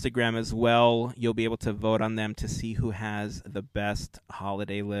on Instagram as well. You'll be able to vote on them to see who has the best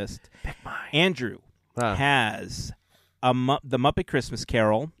holiday list. Pick mine. Andrew has The Muppet Christmas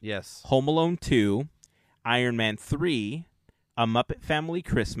Carol, Yes. Home Alone 2, Iron Man 3, A Muppet Family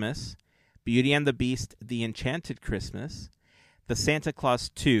Christmas, Beauty and the Beast, The Enchanted Christmas, The Santa Claus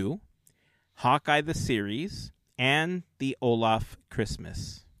 2, Hawkeye the Series, and The Olaf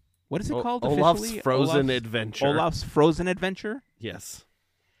Christmas. What is it called Olaf's officially? Frozen Adventure. Olaf's Frozen Adventure? Yes.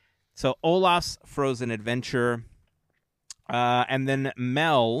 So Olaf's Frozen Adventure. And then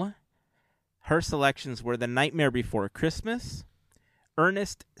Mel, her selections were The Nightmare Before Christmas,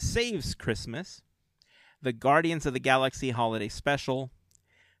 Ernest Saves Christmas, The Guardians of the Galaxy Holiday Special,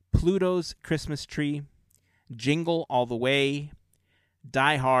 Pluto's Christmas Tree, Jingle All the Way,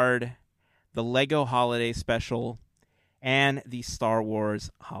 Die Hard, the Lego Holiday Special, and the Star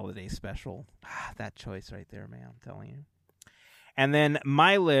Wars Holiday Special. That choice right there, man, I'm telling you. And then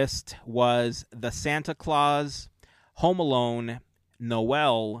my list was The Santa Claus, Home Alone,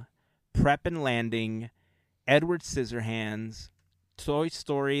 Noel, Prep and Landing, Edward Scissorhands, Toy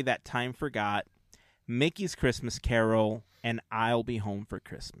Story That Time Forgot, Mickey's Christmas Carol, and I'll Be Home for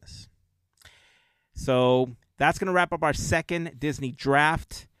Christmas. So that's going to wrap up our second Disney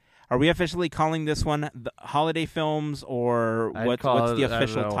draft. Are we officially calling this one the holiday films, or what's the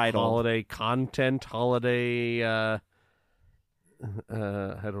official title? Holiday content, holiday. I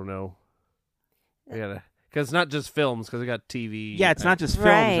don't know. We gotta, because it's not just films, because we got TV. Yeah, it's not just films,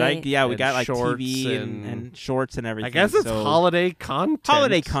 right? Yeah, we And got like shorts TV and shorts and everything. I guess it's so holiday content.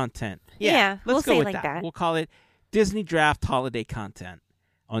 holiday content. Yeah, let's we'll go say with like that. We'll call it Disney Draft Holiday Content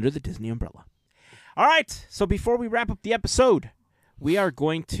under the Disney umbrella. All right, so before we wrap up the episode, we are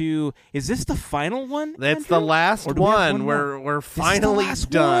going to... Is this the final one, That's Andrew? the last Or do we have one. more? We're This is the finally last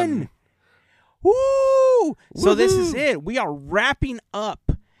done. one. Woo! So this is Woohoo! it. We are wrapping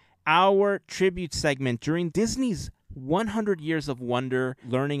up our tribute segment during Disney's 100 Years of Wonder,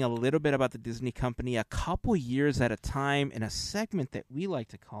 learning a little bit about the Disney company a couple years at a time in a segment that we like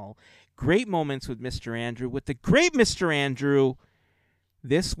to call Great Moments with Mr. Andrew. With the great Mr. Andrew,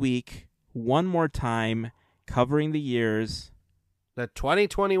 this week, one more time, covering the years... The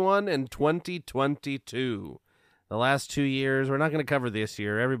 2021 and 2022. The last 2 years. We're not going to cover this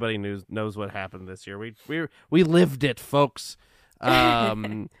year. Everybody knows what happened this year. We lived it, folks.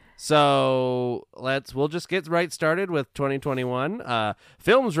 So we'll just get right started with 2021.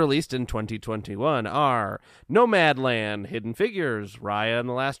 Films released in 2021 are Nomadland, Hidden Figures, Raya and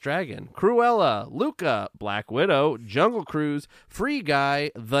the Last Dragon, Cruella, Luca, Black Widow, Jungle Cruise, Free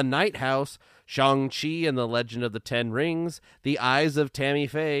Guy, The Night House, Shang-Chi and the Legend of the Ten Rings, The Eyes of Tammy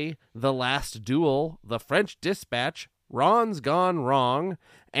Faye, The Last Duel, The French Dispatch, Ron's Gone Wrong,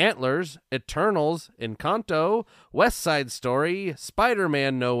 Antlers, Eternals, Encanto, West Side Story,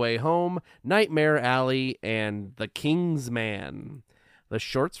 Spider-Man No Way Home, Nightmare Alley, and The King's Man. The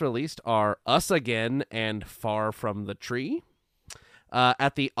shorts released are Us Again and Far From the Tree.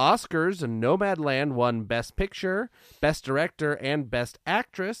 At the Oscars, Nomadland won Best Picture, Best Director, and Best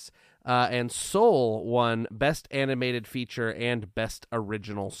Actress, and Soul won Best Animated Feature and Best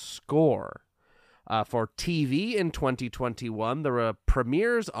Original Score. For TV in 2021, the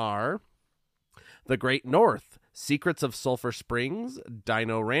premieres are The Great North, Secrets of Sulphur Springs,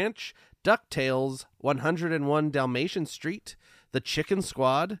 Dino Ranch, DuckTales, 101 Dalmatian Street, The Chicken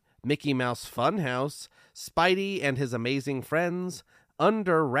Squad, Mickey Mouse Funhouse, Spidey and His Amazing Friends,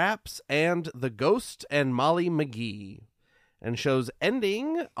 Under Wraps, and The Ghost and Molly McGee. And shows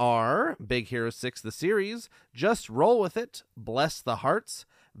ending are Big Hero 6 the series, Just Roll With It, Bless the Hearts,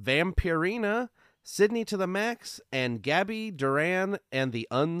 Vampirina, Sydney to the Max, and Gabby Duran and the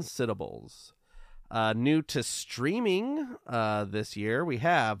Unsittables. New to streaming this year, we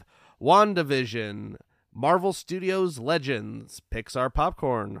have WandaVision, Marvel Studios Legends, Pixar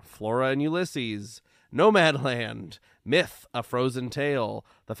Popcorn, Flora and Ulysses, Nomadland, Myth, A Frozen Tale,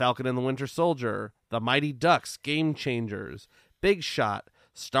 The Falcon and the Winter Soldier, The Mighty Ducks, Game Changers, Big Shot,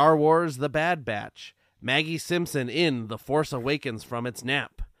 Star Wars The Bad Batch, Maggie Simpson in The Force Awakens from its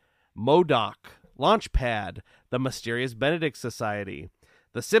nap, MODOK, Launchpad, The Mysterious Benedict Society,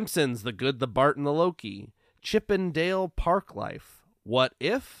 The Simpsons, The Good, the Bart, and the Loki, Chip and Dale Park Life, What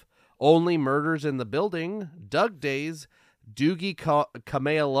If, Only Murders in the Building, Doug Days, Doogie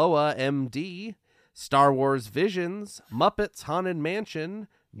Kamealoa MD, Star Wars Visions, Muppets Haunted Mansion,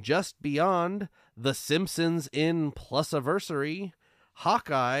 Just Beyond, The Simpsons in Plusiversary,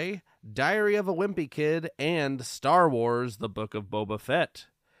 Hawkeye, Diary of a Wimpy Kid, and Star Wars The Book of Boba Fett.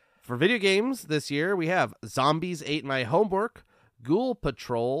 For video games this year, we have Zombies Ate My Homework, Ghoul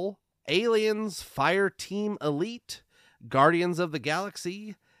Patrol, Aliens Fire Team Elite, Guardians of the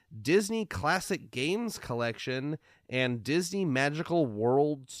Galaxy, Disney Classic Games Collection, and Disney Magical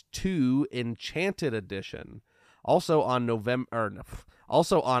Worlds 2 Enchanted Edition. Also on October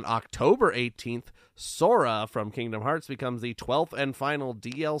 18th, Sora from Kingdom Hearts becomes the 12th and final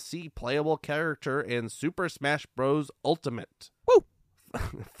DLC playable character in Super Smash Bros. Ultimate. Woo!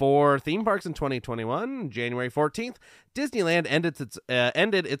 For theme parks in 2021, January 14th, Disneyland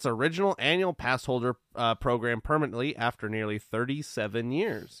ended its original annual pass holder program permanently after nearly 37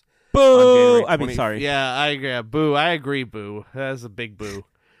 years. Boo! I mean, sorry. Yeah, I agree. Boo. I agree, boo. That's a big boo.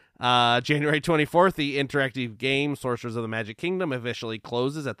 January 24th, the interactive game Sorcerers of the Magic Kingdom officially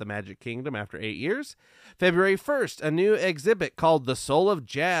closes at the Magic Kingdom after 8 years. February 1st, a new exhibit called The Soul of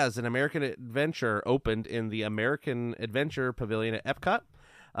Jazz, an American Adventure, opened in the American Adventure Pavilion at Epcot.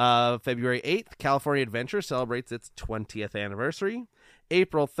 February 8th, California Adventure celebrates its 20th anniversary.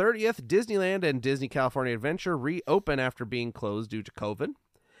 April 30th, Disneyland and Disney California Adventure reopen after being closed due to COVID.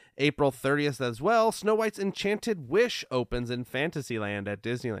 April 30th as well, Snow White's Enchanted Wish opens in Fantasyland at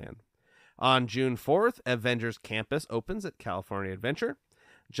Disneyland. On June 4th, Avengers Campus opens at California Adventure.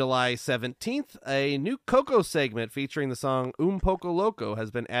 July 17th, a new Coco segment featuring the song Poco Loco has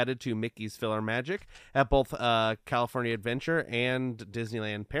been added to Mickey's Filler Magic at both California Adventure and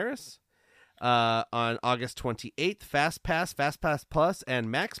Disneyland Paris. On August 28th, Fast Pass Plus, and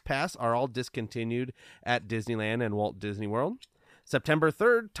Max Pass are all discontinued at Disneyland and Walt Disney World. September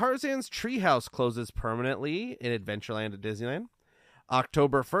 3rd, Tarzan's Treehouse closes permanently in Adventureland at Disneyland.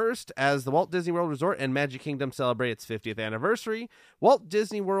 October 1st, as the Walt Disney World Resort and Magic Kingdom celebrate its 50th anniversary, Walt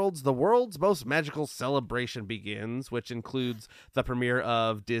Disney World's The World's Most Magical Celebration begins, which includes the premiere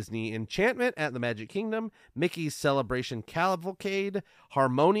of Disney Enchantment at the Magic Kingdom, Mickey's Celebration Cavalcade,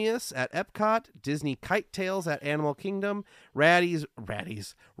 Harmonious at Epcot, Disney Kite Tales at Animal Kingdom, Remy's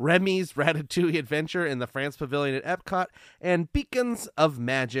Ratatouille Adventure in the France Pavilion at Epcot, and Beacons of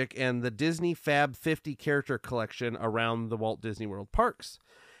Magic and the Disney Fab 50 character collection around the Walt Disney World parks.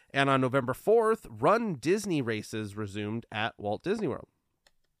 And on November 4th, Run Disney races resumed at Walt Disney World.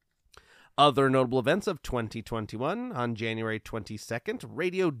 Other notable events of 2021, on January 22nd,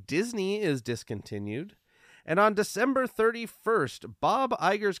 Radio Disney is discontinued. And on December 31st, Bob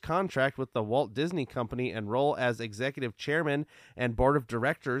Iger's contract with the Walt Disney Company and role as executive chairman and board of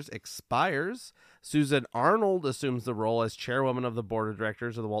directors expires. Susan Arnold assumes the role as chairwoman of the board of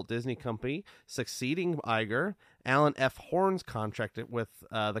directors of the Walt Disney Company, succeeding Iger. Alan F. Horn's contract with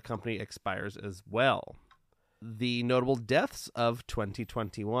the company expires as well. The notable deaths of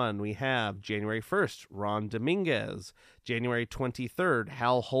 2021, we have January 1st, Ron Dominguez. January 23rd,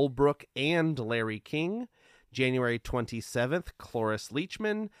 Hal Holbrook and Larry King. January 27th, Cloris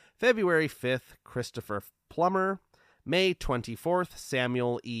Leachman. February 5th, Christopher Plummer. May 24th,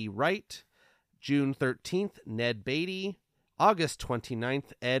 Samuel E. Wright. June 13th, Ned Beatty. August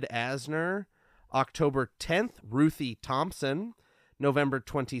 29th, Ed Asner. October 10th, Ruthie Thompson. November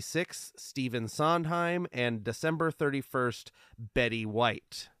 26th, Stephen Sondheim. And December 31st, Betty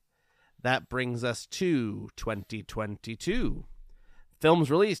White. That brings us to 2022. Films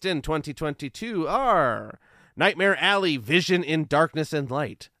released in 2022 are Nightmare Alley, Vision in Darkness and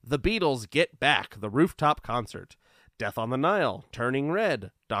Light, The Beatles, Get Back, The Rooftop Concert, Death on the Nile, Turning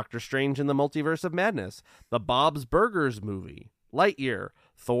Red, Doctor Strange in the Multiverse of Madness, The Bob's Burgers Movie, Lightyear,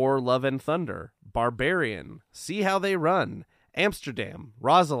 Thor, Love and Thunder, Barbarian, See How They Run, Amsterdam,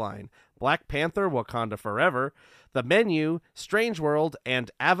 Rosaline, Black Panther, Wakanda Forever, The Menu, Strange World,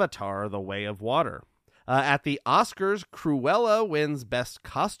 and Avatar, The Way of Water. At the Oscars, Cruella wins Best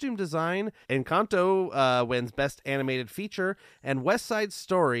Costume Design, Encanto wins Best Animated Feature, and West Side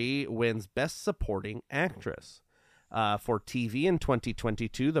Story wins Best Supporting Actress. For TV in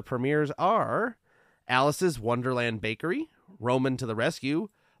 2022, the premieres are Alice's Wonderland Bakery, Roman to the Rescue,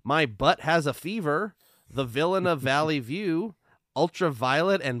 My Butt Has a Fever, The Villain of Valley View,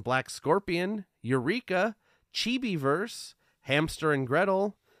 Ultraviolet and Black Scorpion, Eureka, Chibiverse, Hamster and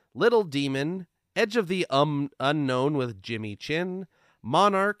Gretel, Little Demon, Edge of the Unknown with Jimmy Chin,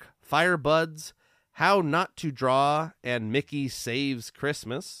 Monarch, Firebuds, How Not to Draw, and Mickey Saves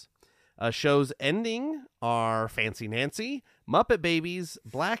Christmas. Shows ending are Fancy Nancy, Muppet Babies,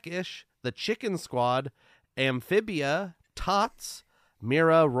 Blackish, The Chicken Squad, Amphibia, Tots,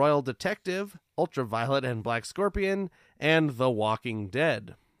 Mira Royal Detective, Ultraviolet and Black Scorpion, and The Walking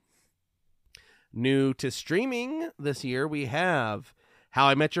Dead. New to streaming this year, we have How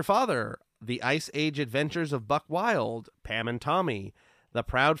I Met Your Father, The Ice Age Adventures of Buck Wild, Pam and Tommy, The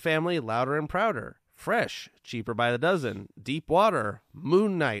Proud Family, Louder and Prouder, Fresh, Cheaper by the Dozen, Deep Water,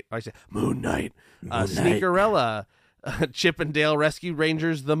 Moon Knight, Sneakerella, Chip and Dale Rescue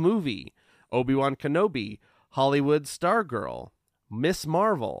Rangers the Movie, Obi-Wan Kenobi, Hollywood Stargirl, Miss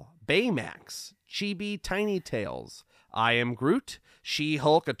Marvel, Baymax, Chibi Tiny Tales, I Am Groot,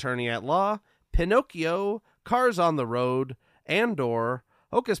 She-Hulk Attorney at Law, Pinocchio, Cars on the Road, Andor,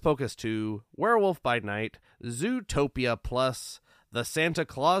 Hocus Pocus 2, Werewolf by Night, Zootopia Plus, The Santa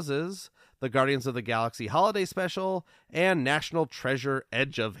Clauses, the Guardians of the Galaxy Holiday Special, and National Treasure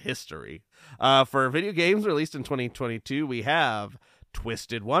Edge of History. For video games released in 2022, we have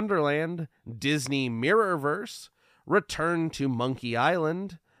Twisted Wonderland, Disney Mirrorverse, Return to Monkey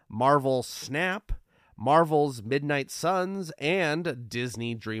Island, Marvel Snap, Marvel's Midnight Suns, and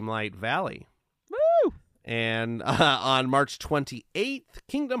Disney Dreamlight Valley. Woo! And on March 28th,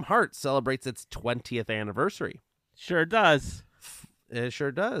 Kingdom Hearts celebrates its 20th anniversary. Sure does. It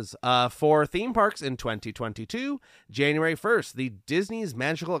sure does. For theme parks in 2022, January 1st, the Disney's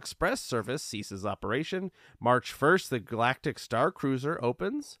Magical Express service ceases operation. March 1st, the Galactic Star Cruiser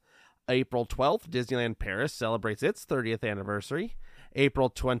opens. April 12th, Disneyland Paris celebrates its 30th anniversary. April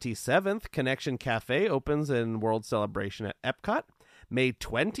 27th, Connection Cafe opens in World Celebration at Epcot. May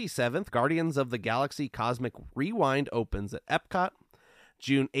 27th, Guardians of the Galaxy Cosmic Rewind opens at Epcot.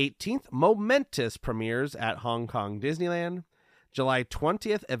 June 18th, Momentous premieres at Hong Kong Disneyland. July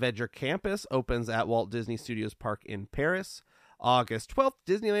 20th, Avenger Campus opens at Walt Disney Studios Park in Paris. August 12th,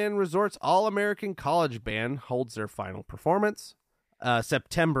 Disneyland Resort's All-American College Band holds their final performance.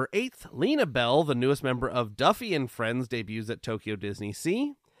 September 8th, Lena Bell, the newest member of Duffy and Friends, debuts at Tokyo Disney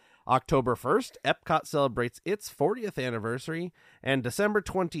Sea. October 1st, Epcot celebrates its 40th anniversary. And December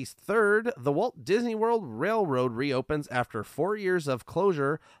 23rd, the Walt Disney World Railroad reopens after 4 years of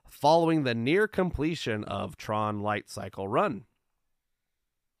closure following the near completion of Tron Light Cycle Run.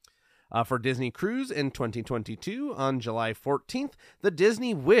 For Disney Cruise in 2022, on July 14th, the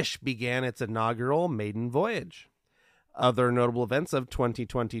Disney Wish began its inaugural maiden voyage. Other notable events of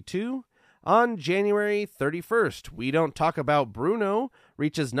 2022, on January 31st, We Don't Talk About Bruno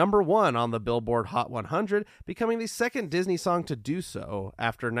reaches number 1 on the Billboard Hot 100, becoming the second Disney song to do so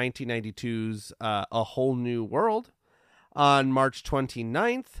after 1992's A Whole New World. On March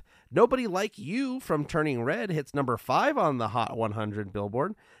 29th, Nobody Like You from Turning Red hits number 5 on the Hot 100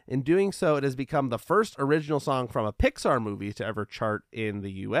 Billboard. In doing so, it has become the first original song from a Pixar movie to ever chart in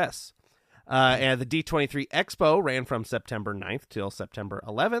the U.S. And the D23 Expo ran from September 9th till September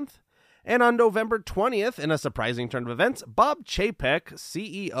 11th. And on November 20th, in a surprising turn of events, Bob Chapek,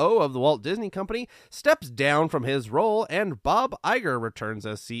 CEO of the Walt Disney Company, steps down from his role, and Bob Iger returns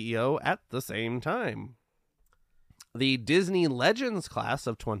as CEO at the same time. The Disney Legends class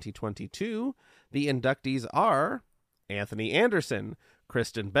of 2022, the inductees are Anthony Anderson,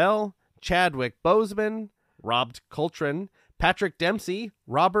 Kristen Bell, Chadwick Boseman, Rob Coltrane, Patrick Dempsey,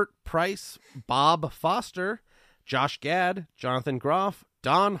 Robert Price, Bob Foster, Josh Gad, Jonathan Groff,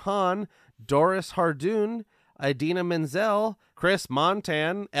 Don Hahn, Doris Hardoon, Idina Menzel, Chris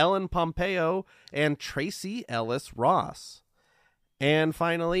Montan, Ellen Pompeo, and Tracy Ellis Ross. And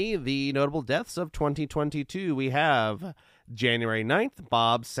finally, the notable deaths of 2022, we have January 9th,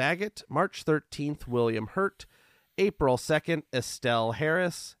 Bob Saget, March 13th, William Hurt, April 2nd, Estelle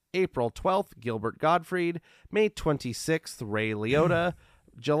Harris, April 12th, Gilbert Gottfried, May 26th, Ray Liotta,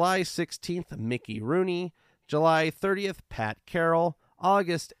 July 16th, Mickey Rooney, July 30th, Pat Carroll,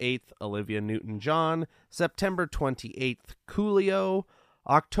 August 8th, Olivia Newton-John, September 28th, Coolio,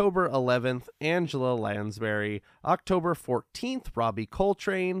 October 11th, Angela Lansbury, October 14th, Robbie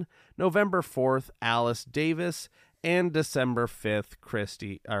Coltrane, November 4th, Alice Davis, and December 5th,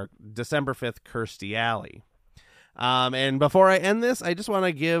 Kirstie Alley. And before I end this, I just want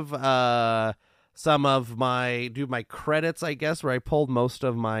to give some of my credits, I guess, where I pulled most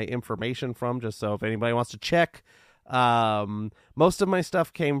of my information from, just so if anybody wants to check. Most of my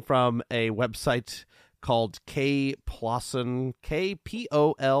stuff came from a website called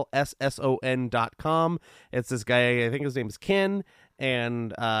KPolsson.com. It's this guy, I think his name is Ken,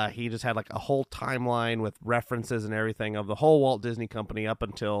 and he just had like a whole timeline with references and everything of the whole Walt Disney Company up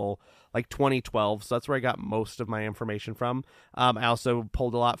until like 2012. So that's where I got most of my information from. I also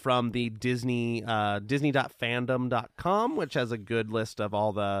pulled a lot from the Disney.fandom.com, which has a good list of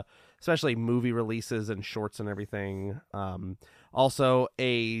all the, especially movie releases and shorts and everything. Also,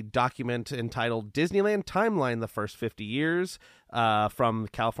 a document entitled Disneyland Timeline, the First 50 Years, from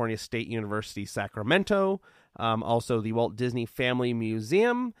California State University, Sacramento. Also, the Walt Disney Family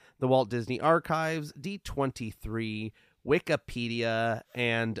Museum, the Walt Disney Archives, D23, Wikipedia,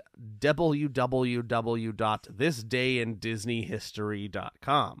 and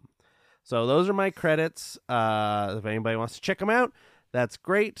www.thisdayindisneyhistory.com. So those are my credits. If anybody wants to check them out, that's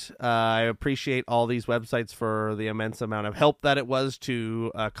great. I appreciate all these websites for the immense amount of help that it was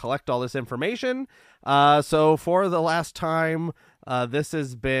to collect all this information. So for the last time, this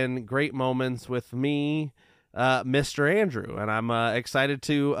has been Great Moments with me, Mr. Andrew, and I'm excited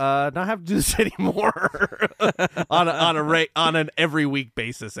to not have to do this anymore on an every week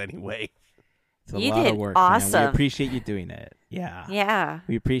basis anyway. It's a You lot did of work. Man. awesome. We appreciate you doing it. Yeah. Yeah.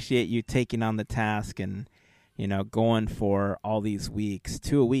 We appreciate you taking on the task and, going for all these weeks.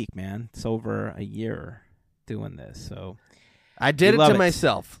 2 a week, man. It's over a year doing this. So I did it love to it.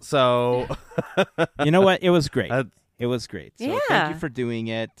 myself. So you know what? It was great. It was great. So thank Yeah. you for doing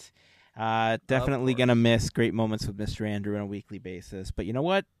it. Definitely going to miss great moments with Mr. Andrew on a weekly basis. But you know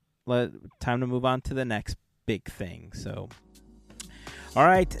what? Time to move on to the next big thing. So, all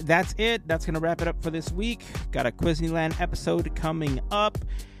right, that's it. That's going to wrap it up for this week. Got a Quizneyland episode coming up.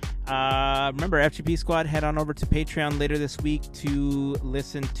 Remember, FGP Squad, head on over to Patreon later this week to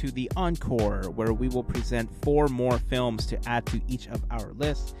listen to the Encore, where we will present 4 more films to add to each of our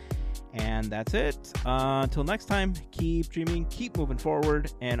lists. And that's it. Until next time, keep dreaming, keep moving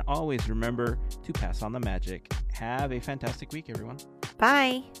forward, and always remember to pass on the magic. Have a fantastic week, everyone.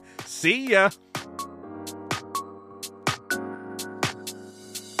 Bye. see ya.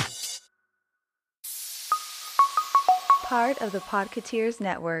 Part of the Podcateers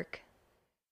Network.